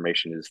packaging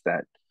information is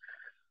that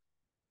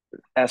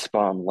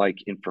SBOM-like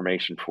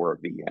information for a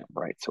VM,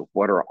 right? So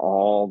what are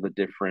all the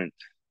different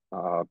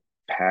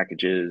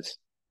packages,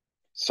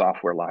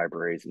 software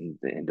libraries, and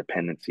the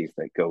dependencies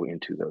that go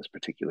into those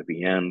particular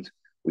VMs?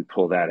 We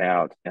pull that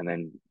out and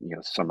then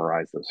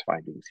summarize those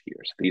findings here.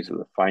 So these are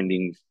the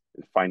finding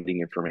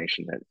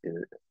information that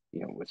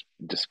was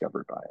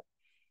discovered by it,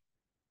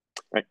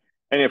 right?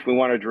 And if we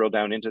want to drill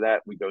down into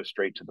that, we go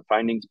straight to the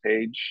findings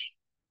page.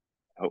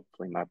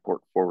 Hopefully my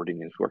port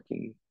forwarding is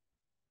working.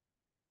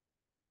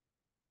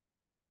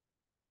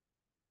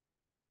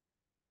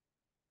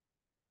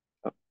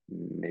 Oh,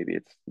 maybe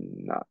it's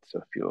not. So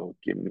if you'll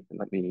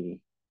let me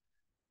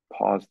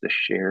pause the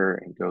share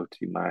and go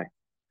to my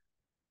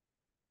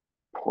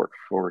port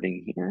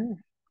forwarding here.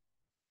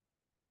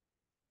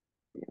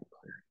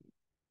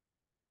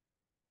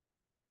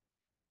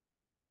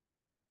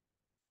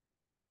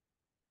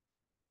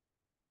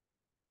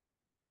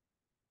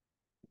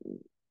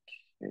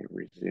 Okay,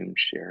 resume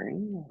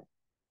sharing.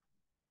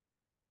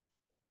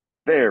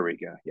 There we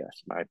go.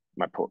 Yes, my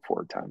port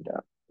forward timed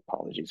out.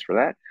 Apologies for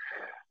that.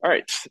 All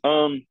right.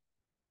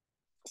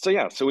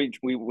 So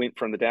we went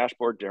from the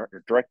dashboard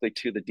directly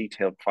to the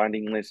detailed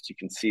finding list. You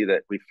can see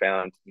that we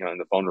found, in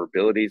the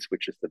vulnerabilities,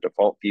 which is the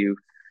default view,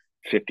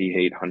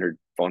 5,800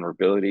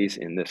 vulnerabilities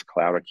in this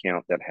cloud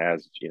account that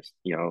has just,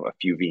 a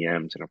few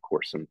VMs and of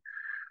course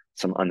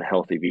some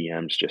unhealthy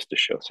VMs just to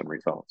show some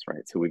results,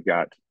 right? So we've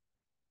got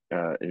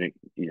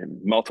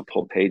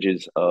multiple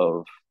pages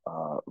of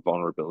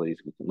vulnerabilities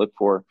we can look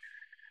for.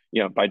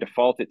 By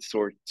default, it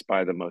sorts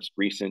by the most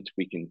recent.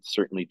 We can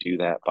certainly do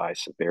that by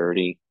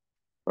severity,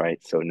 right?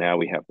 So now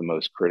we have the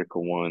most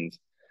critical ones.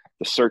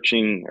 The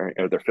searching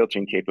or the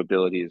filtering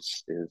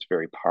capabilities is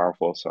very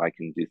powerful. So I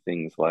can do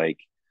things like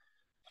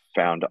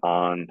found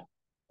on,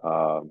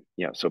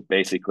 so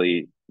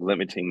basically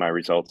limiting my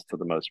results to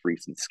the most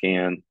recent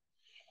scan,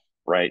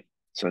 right?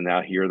 So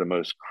now here are the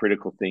most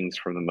critical things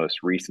from the most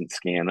recent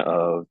scan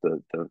of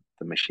the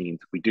machines.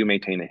 We do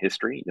maintain a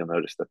history. You'll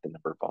notice that the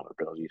number of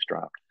vulnerabilities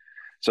dropped.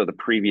 So the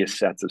previous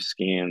sets of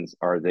scans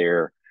are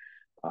there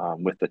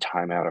with the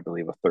timeout, I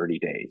believe, of 30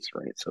 days,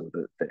 right? So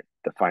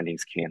the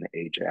findings can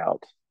age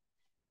out,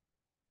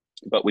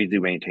 but we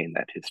do maintain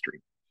that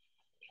history.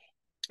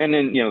 And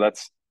then,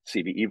 that's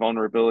CVE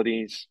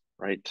vulnerabilities,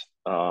 right?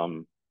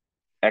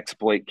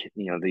 Exploit,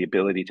 the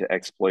ability to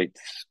exploit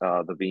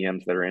the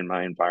VMs that are in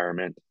my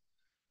environment.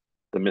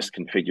 the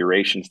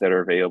misconfigurations that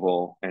are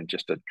available, and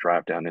just to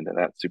drive down into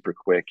that super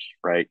quick,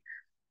 right?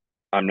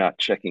 I'm not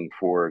checking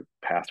for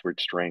password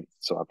strength,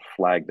 so I've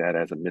flagged that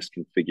as a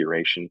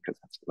misconfiguration because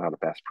that's not a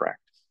best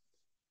practice,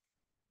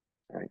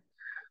 right?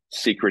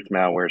 Secrets,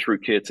 malwares,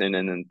 rootkits, and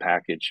then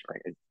package,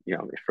 right? You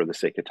know, for the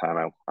sake of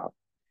time, I'll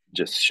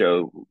just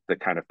show the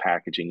kind of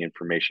packaging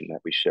information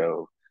that we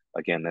show.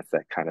 Again, that's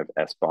that kind of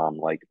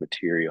SBOM-like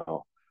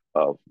material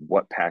of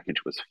what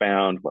package was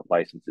found, what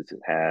licenses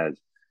it has,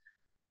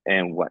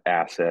 and what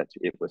asset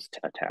it was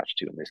attached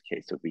to, in this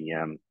case, a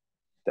VM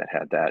that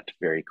had that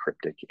very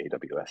cryptic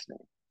AWS name.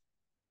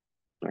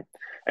 Right.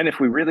 And if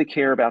we really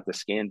care about the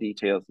scan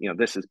details, you know,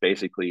 this is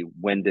basically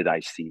when did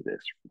I see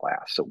this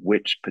last? So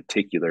which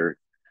particular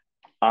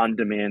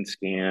on-demand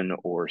scan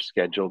or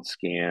scheduled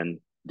scan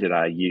did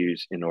I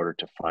use in order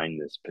to find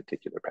this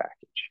particular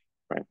package,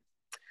 right?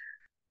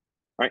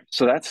 All right,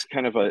 so that's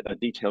kind of a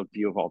detailed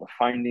view of all the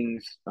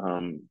findings,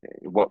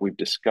 what we've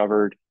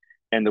discovered.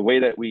 And the way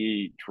that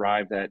we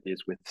drive that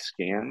is with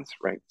scans,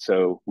 right?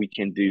 So we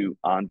can do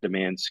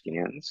on-demand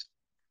scans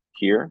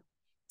here,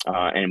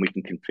 and we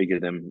can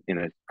configure them in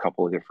a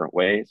couple of different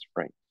ways,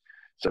 right?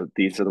 So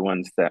these are the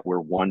ones that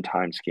were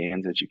one-time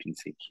scans, as you can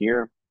see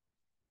here.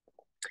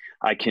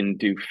 I can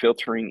do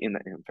filtering in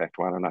fact,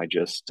 why don't I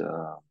just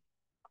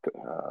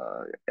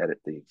edit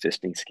the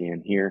existing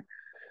scan here.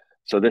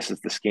 So this is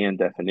the scan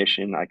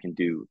definition. I can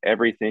do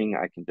everything.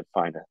 I can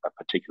define a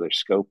particular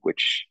scope,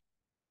 which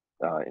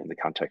in the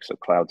context of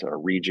clouds are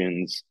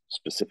regions,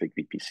 specific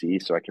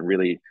VPC. So I can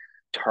really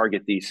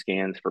target these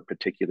scans for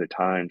particular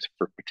times,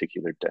 for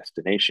particular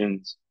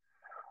destinations.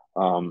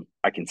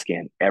 I can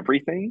scan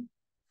everything,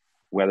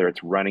 whether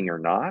it's running or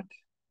not.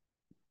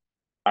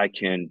 I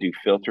can do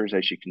filters,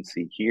 as you can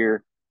see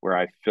here, where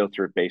I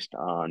filter it based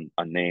on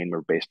a name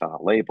or based on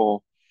a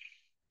label,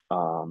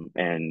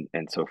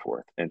 and so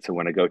forth. And so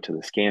when I go to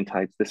the scan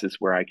types, this is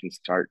where I can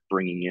start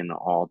bringing in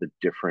all the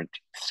different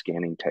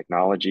scanning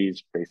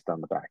technologies based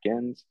on the back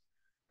ends.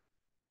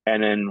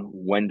 And then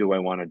when do I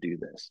want to do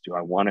this? Do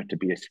I want it to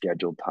be a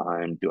scheduled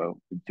time? Do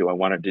I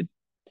want to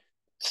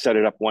set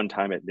it up one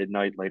time at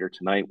midnight later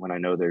tonight when I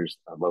know there's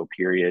a low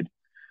period?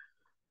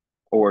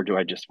 Or do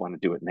I just want to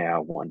do it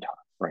now one time,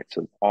 right?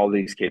 So all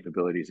these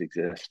capabilities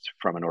exist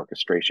from an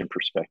orchestration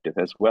perspective,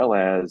 as well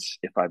as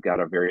if I've got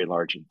a very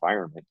large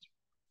environment,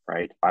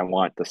 right? I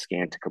want the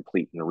scan to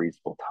complete in a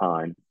reasonable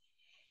time.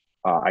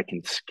 I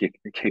can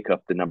kick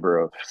up the number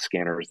of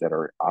scanners that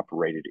are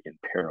operated in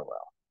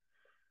parallel.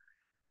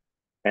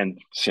 And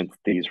since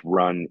these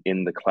run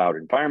in the cloud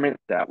environment,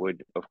 that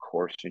would, of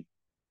course,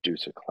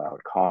 reduce a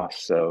cloud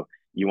cost. So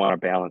you want to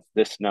balance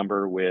this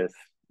number with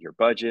your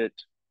budget.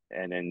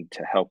 And then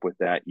to help with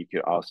that, you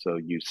could also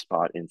use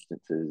spot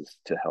instances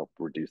to help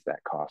reduce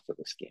that cost of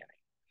the scanning.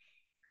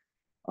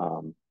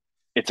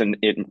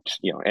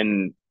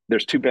 And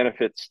there's two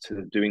benefits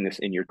to doing this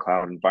in your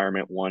cloud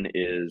environment. One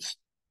is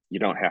you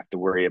don't have to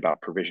worry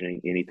about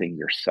provisioning anything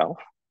yourself.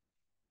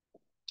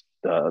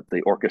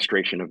 The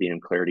orchestration of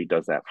VM Clarity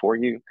does that for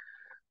you,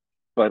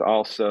 but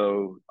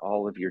also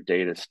all of your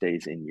data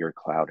stays in your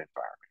cloud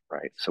environment,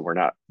 right? So we're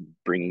not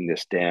bringing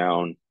this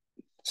down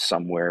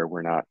somewhere.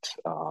 We're not,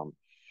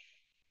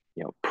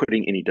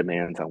 putting any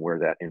demands on where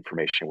that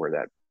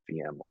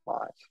VM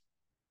lies.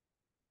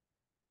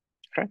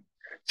 Okay,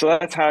 so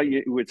that's how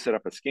you would set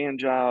up a scan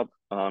job.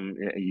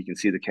 You can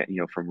see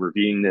from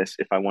reviewing this,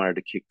 if I wanted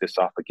to kick this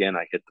off again,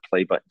 I hit the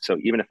play button. So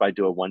even if I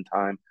do it one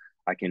time,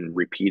 I can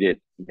repeat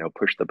it,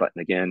 push the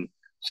button again,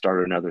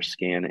 start another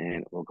scan,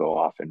 and it will go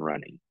off and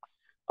running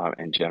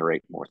and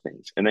generate more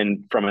things. And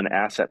then from an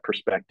asset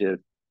perspective,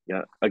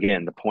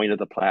 again, the point of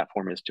the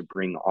platform is to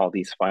bring all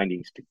these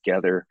findings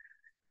together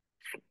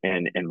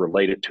and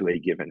relate it to a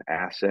given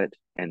asset.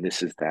 And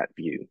this is that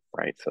view,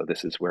 right? So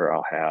this is where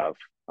I'll have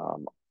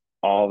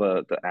all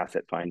the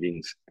asset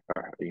findings,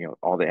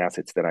 all the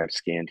assets that I've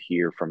scanned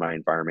here from my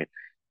environment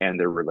and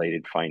their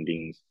related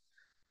findings.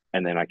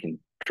 And then I can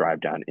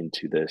drive down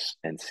into this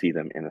and see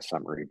them in a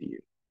summary view.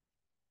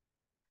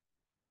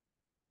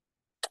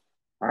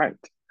 All right.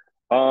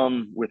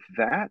 With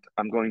that,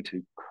 I'm going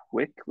to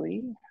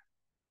quickly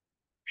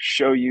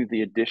show you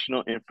the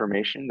additional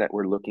information that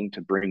we're looking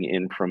to bring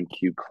in from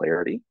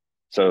KubeClarity.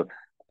 So,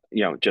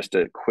 just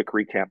a quick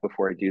recap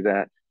before I do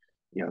that.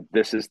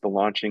 This is the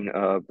launching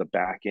of the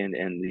backend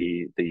and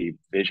the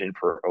vision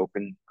for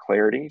Open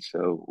Clarity.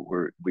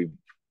 So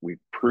we've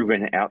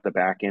proven out the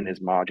backend is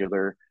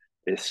modular,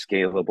 is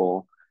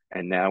scalable,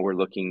 and now we're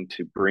looking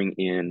to bring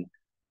in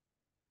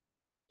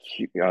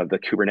the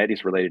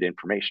Kubernetes related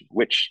information,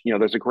 which,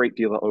 there's a great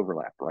deal of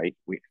overlap, right?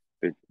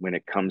 When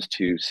it comes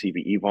to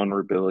CVE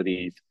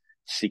vulnerabilities,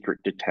 secret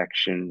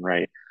detection,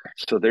 right?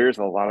 So there's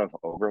a lot of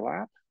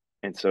overlap.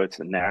 And so it's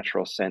a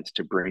natural sense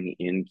to bring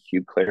in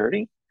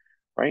KubeClarity,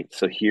 right?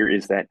 So here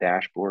is that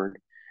dashboard.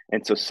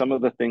 And so some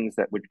of the things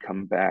that would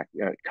come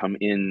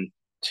in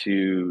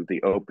to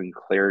the Open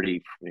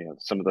Clarity,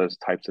 some of those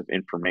types of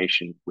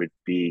information would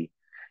be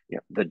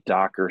the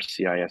Docker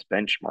CIS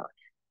benchmark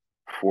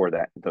for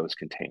those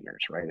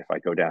containers, right? If I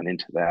go down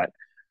into that,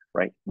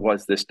 right,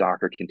 was this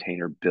Docker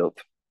container built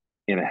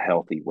in a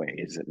healthy way?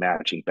 Is it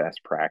matching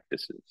best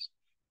practices,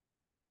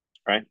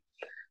 right?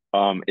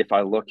 If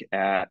I look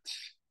at,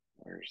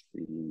 where's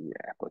the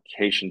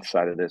application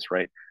side of this,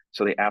 right?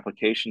 So the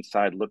application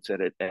side looks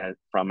at it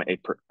from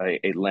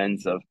a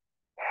lens of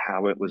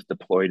how it was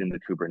deployed in the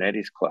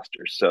Kubernetes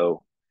cluster.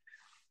 So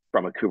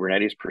from a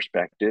Kubernetes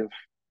perspective,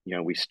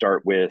 we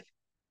start with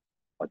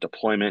a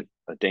deployment,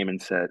 a daemon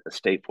set, a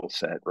stateful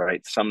set,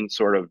 right? Some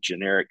sort of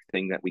generic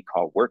thing that we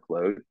call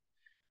workload.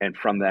 And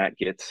from that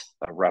gets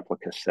a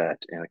replica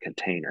set and a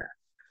container.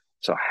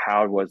 So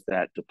how was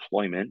that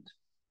deployment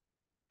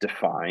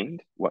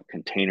defined? What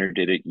container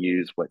did it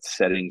use? What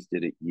settings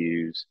did it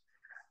use?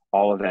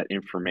 All of that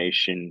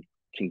information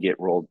can get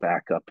rolled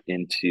back up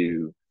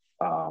into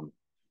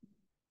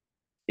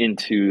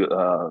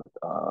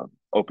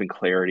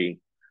OpenClarity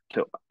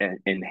to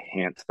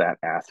enhance that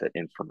asset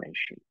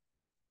information.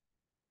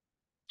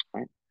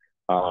 Right.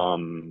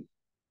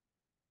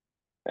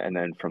 And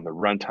then from the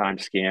runtime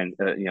scan,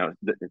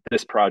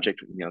 this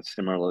project,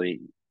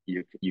 similarly,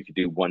 you could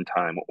do one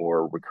time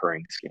or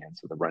recurring scan.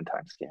 So the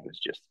runtime scan is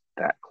just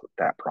that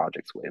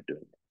project's way of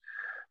doing it.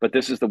 But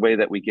this is the way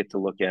that we get to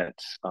look at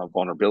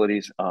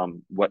vulnerabilities.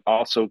 What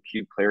also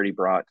KubeClarity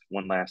brought,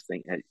 one last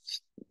thing,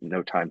 it's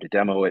no time to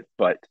demo it,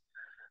 but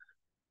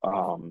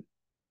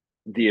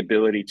the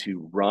ability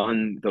to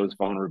run those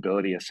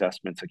vulnerability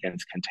assessments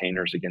against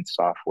containers, against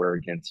software,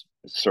 against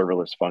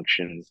serverless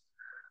functions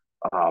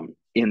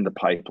in the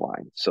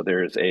pipeline. So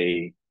there's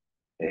a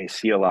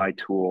CLI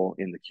tool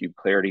in the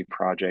KubeClarity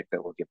project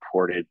that will get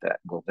ported that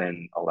will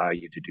then allow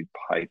you to do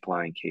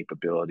pipeline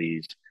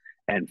capabilities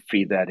and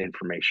feed that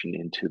information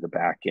into the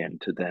backend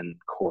to then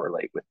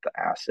correlate with the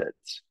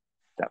assets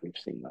that we've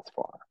seen thus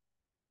far.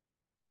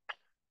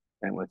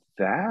 And with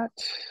that,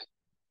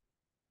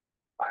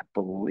 I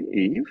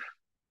believe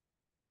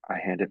I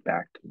hand it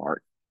back to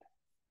Martin.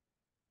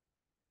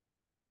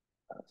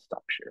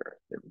 Stop share.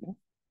 There we go.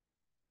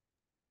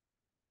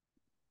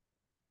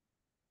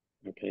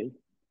 Okay.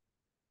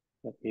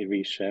 Let me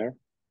reshare.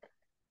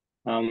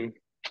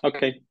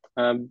 Okay.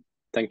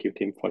 Thank you,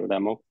 Tim, for the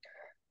demo.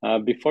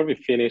 Before we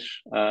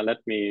finish, let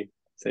me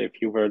say a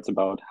few words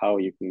about how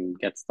you can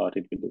get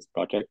started with this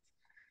project.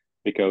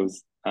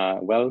 Because,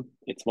 well,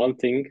 it's one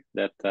thing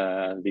that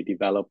we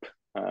develop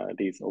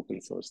these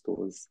open source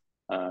tools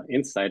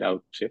inside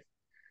OutShift,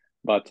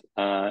 but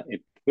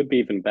it would be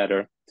even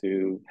better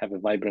to have a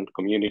vibrant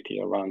community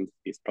around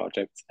these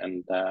projects,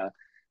 and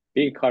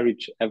we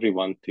encourage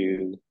everyone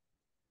to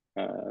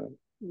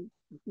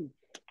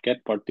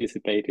get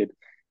participated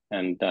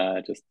and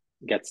just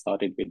get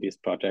started with these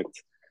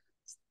projects.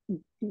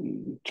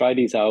 Try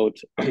these out.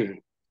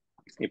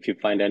 If you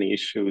find any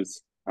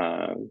issues,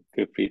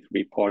 feel free to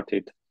report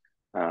it.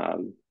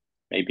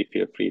 Maybe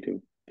feel free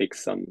to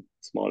fix some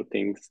small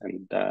things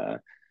and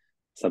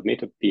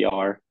submit a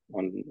PR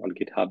on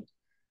GitHub.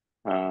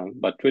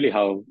 But really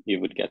how you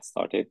would get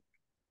started.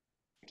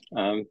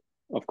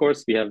 Of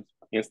course, we have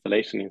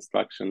installation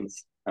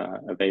instructions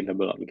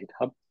available on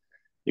GitHub.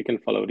 You can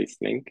follow this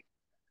link.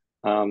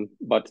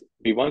 But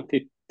we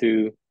wanted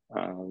to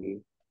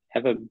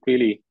have a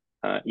really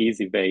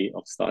easy way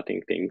of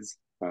starting things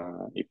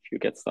if you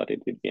get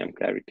started with VM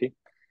Clarity.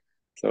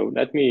 So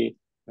let me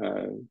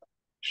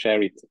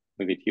share it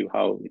with you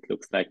how it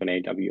looks like on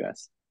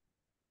AWS.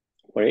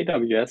 For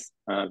AWS,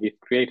 we've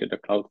created a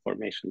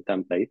CloudFormation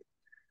template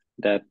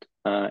that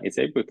is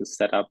able to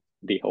set up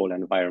the whole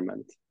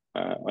environment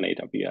on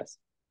AWS.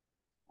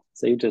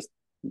 So you just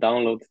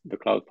download the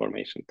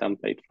CloudFormation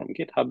template from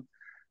GitHub,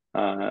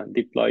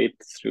 deploy it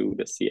through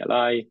the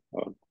CLI,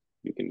 or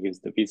you can use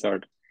the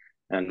wizard,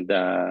 and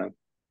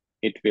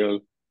it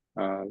will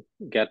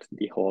get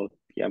the whole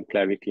VM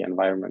Clarity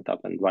environment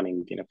up and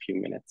running in a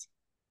few minutes.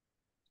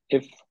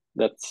 If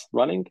that's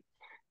running,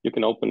 you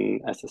can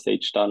open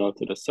SSH tunnel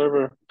to the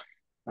server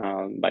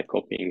by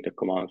copying the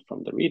command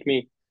from the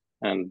README.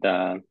 And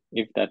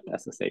if that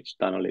SSH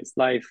tunnel is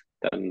live,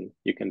 then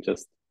you can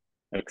just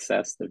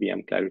access the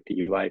VM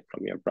Clarity UI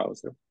from your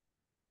browser.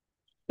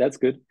 That's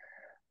good.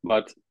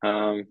 But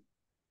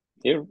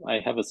here I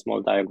have a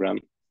small diagram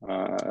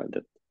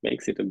that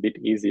makes it a bit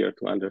easier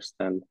to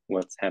understand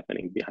what's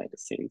happening behind the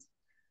scenes.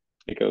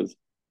 Because,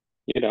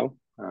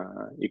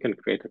 you can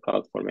create a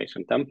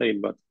CloudFormation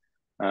template, but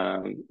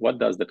what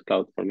does that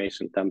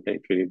CloudFormation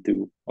template really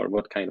do, or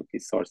what kind of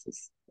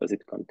resources does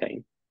it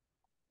contain?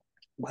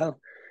 Well,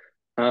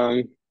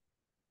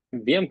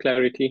 VM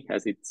Clarity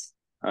has its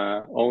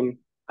own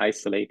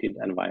isolated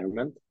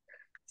environment.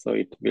 So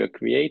it will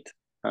create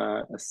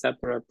a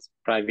separate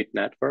private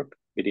network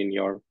within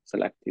your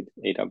selected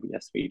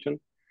AWS region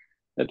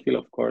that will,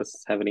 of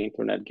course, have an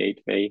internet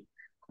gateway,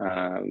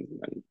 and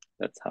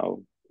that's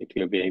how it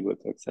will be able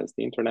to access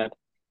the internet.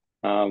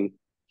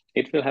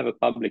 It will have a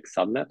public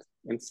subnet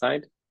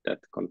inside that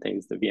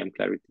contains the VM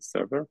Clarity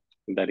server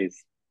that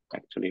is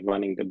actually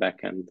running the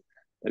backend,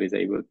 that is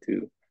able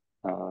to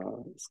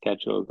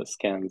schedule the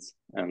scans,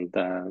 and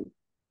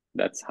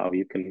that's how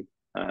you can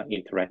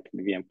interact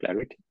with VM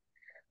Clarity.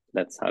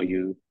 That's how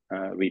you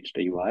reach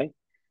the UI.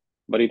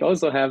 But it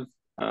also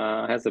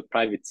has a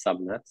private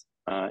subnet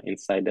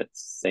inside that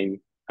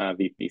same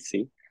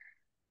VPC.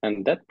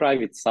 And that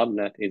private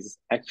subnet is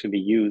actually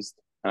used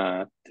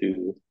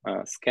to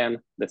scan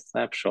the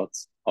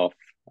snapshots of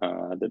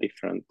the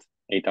different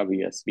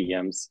AWS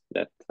VMs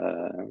that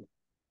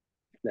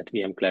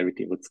VM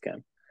Clarity would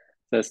scan.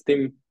 So as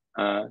Tim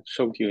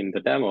showed you in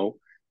the demo,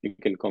 you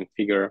can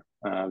configure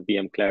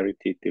VM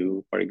Clarity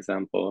to, for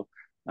example,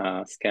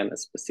 scan a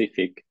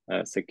specific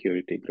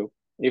security group.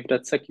 If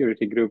that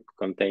security group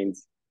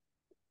contains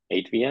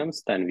 8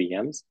 VMs, 10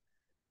 VMs,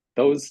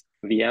 those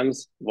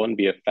VMs won't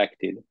be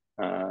affected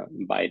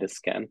by the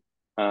scan.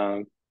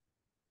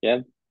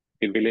 Yeah,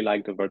 we really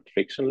like the word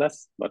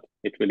frictionless, but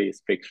it really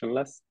is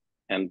frictionless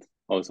and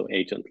also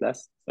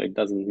agentless. So it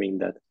doesn't mean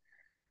that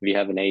we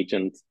have an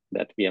agent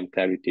that VM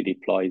Clarity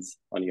deploys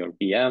on your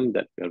VM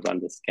that will run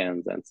the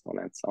scans and so on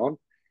and so on.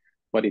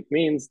 What it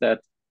means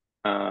that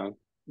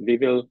we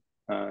will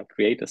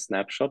create a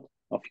snapshot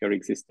of your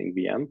existing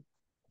VM.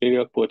 We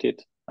will put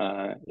it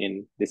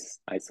in this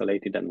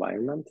isolated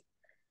environment.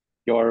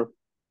 Your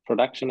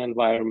production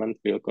environment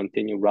will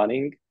continue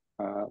running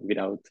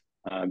without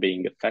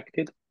being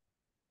affected.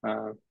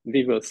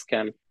 We will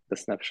scan the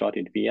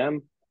snapshotted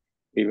VM.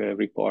 We will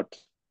report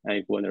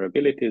any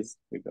vulnerabilities.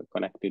 We will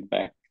connect it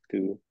back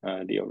to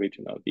the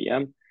original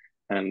VM.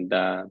 And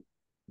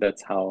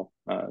that's how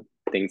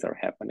things are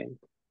happening.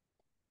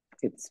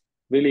 It's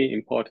really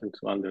important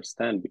to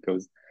understand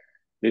because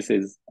this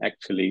is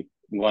actually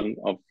one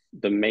of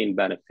the main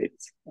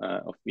benefits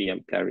of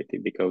VM Clarity,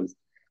 because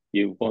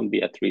you won't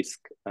be at risk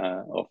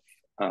of,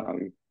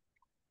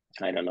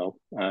 I don't know,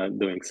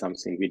 doing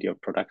something with your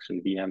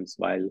production VMs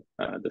while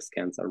the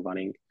scans are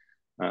running.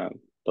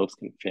 Those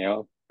can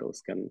fail,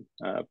 those can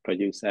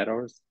produce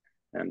errors,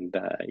 and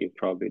you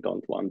probably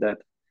don't want that.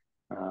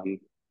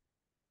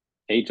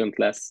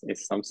 Agentless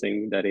is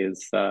something that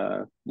is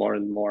more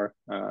and more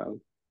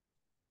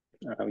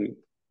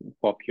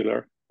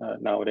popular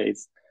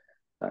nowadays.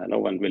 No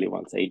one really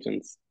wants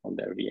agents on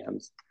their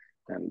VMs,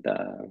 and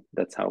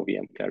that's how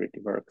VM Clarity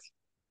works.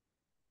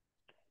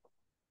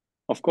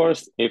 Of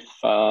course, if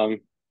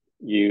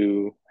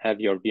you have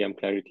your VM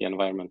Clarity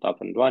environment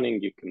up and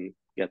running, you can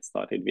get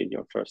started with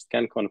your first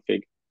scan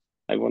config.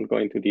 I won't go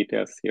into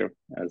details here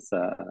as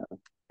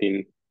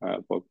Tim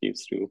walked you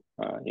through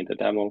in the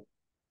demo.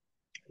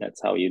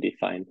 That's how you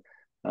define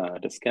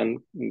the scan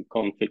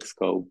config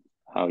scope,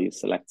 how you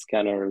select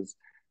scanners,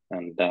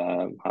 and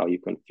how you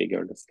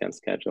configure the scan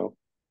schedule.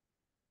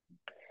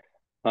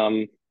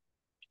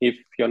 If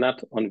you're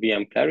not on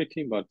VM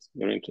Clarity, but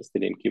you're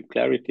interested in Kube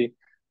Clarity,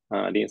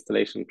 the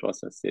installation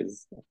process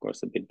is, of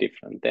course, a bit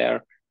different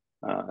there.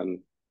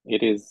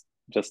 It is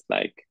just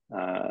like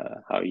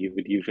how you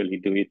would usually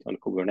do it on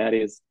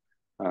Kubernetes.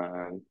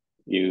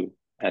 You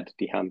add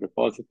the Helm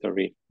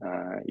repository,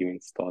 you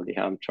install the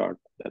Helm chart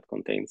that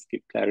contains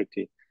Kube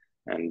Clarity,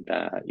 and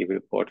you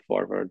will port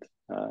forward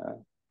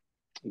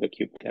the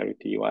Kube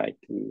Clarity UI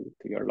to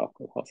your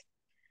local host.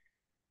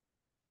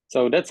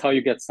 So that's how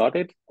you get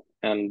started.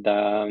 And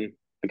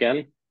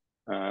again,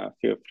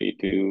 feel free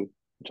to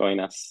join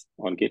us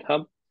on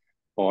GitHub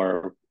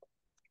or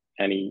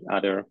any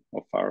other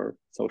of our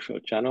social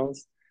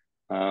channels.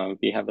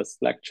 We have a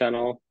Slack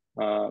channel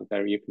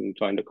where you can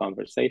join the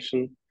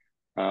conversation.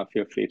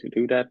 Feel free to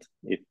do that.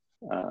 If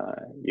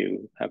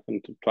you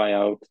happen to try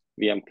out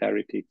VM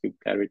Clarity, Kube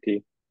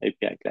Clarity,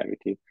 API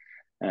Clarity,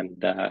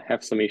 and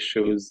have some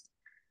issues,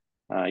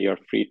 you're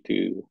free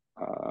to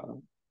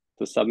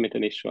submit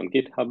an issue on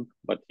GitHub,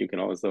 but you can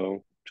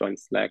also join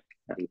Slack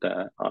and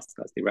ask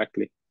us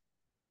directly.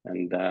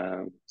 And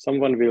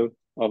someone will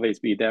always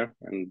be there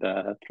and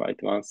try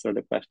to answer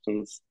the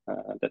questions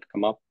that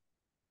come up.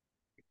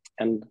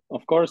 And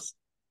of course,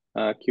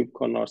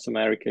 KubeCon North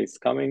America is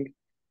coming.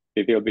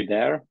 We will be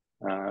there.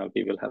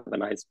 We will have a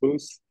nice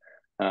booth.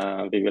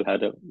 We will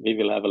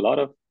have a lot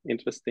of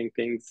interesting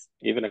things,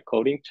 even a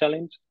coding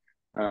challenge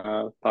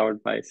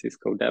powered by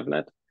Cisco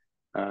DevNet.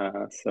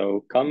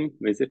 So come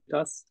visit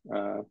us,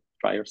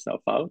 try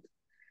yourself out,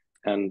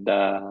 and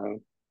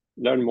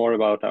learn more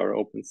about our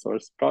open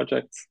source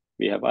projects.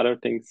 We have other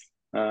things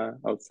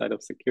outside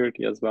of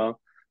security as well,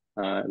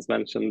 as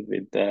mentioned,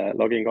 with the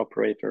logging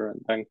operator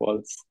and bank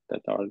vaults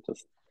that are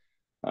just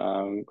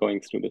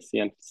going through the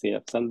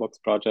CNCF Sandbox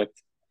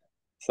project.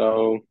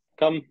 So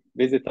come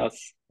visit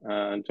us,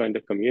 join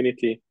the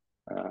community.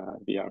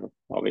 We are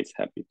always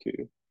happy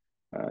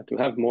to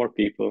have more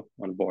people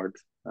on board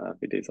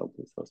with these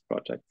open source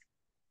projects.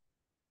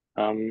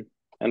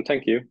 And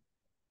thank you.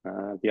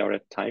 We are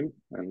at time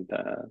and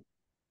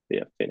we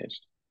have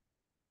finished.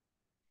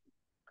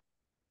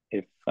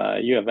 If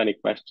you have any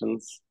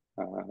questions,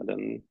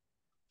 then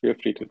feel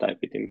free to type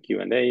it in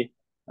Q&A.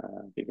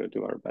 We will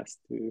do our best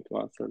to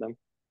answer them.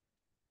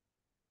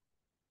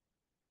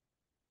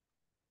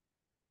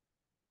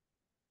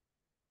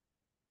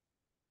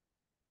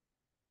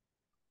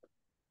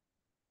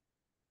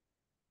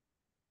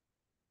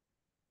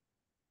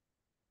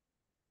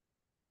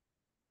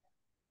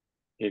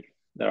 If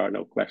there are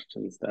no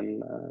questions,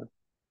 then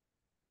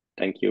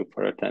thank you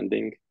for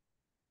attending.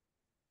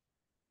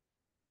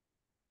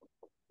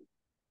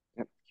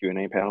 Yep, Q&A.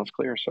 Q&A panel is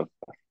clear. So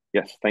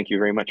yes, thank you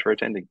very much for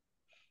attending.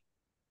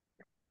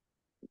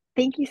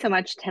 Thank you so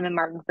much, Tim and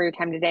Martin, for your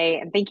time today.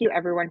 And thank you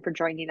everyone for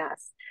joining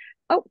us.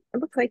 Oh, it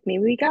looks like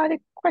maybe we got a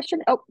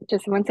question. Oh,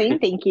 just someone saying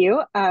thank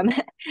you.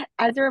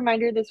 As a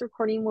reminder, this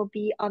recording will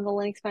be on the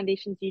Linux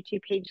Foundation's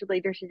YouTube page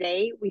later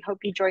today. We hope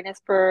you join us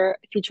for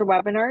future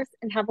webinars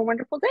and have a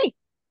wonderful day.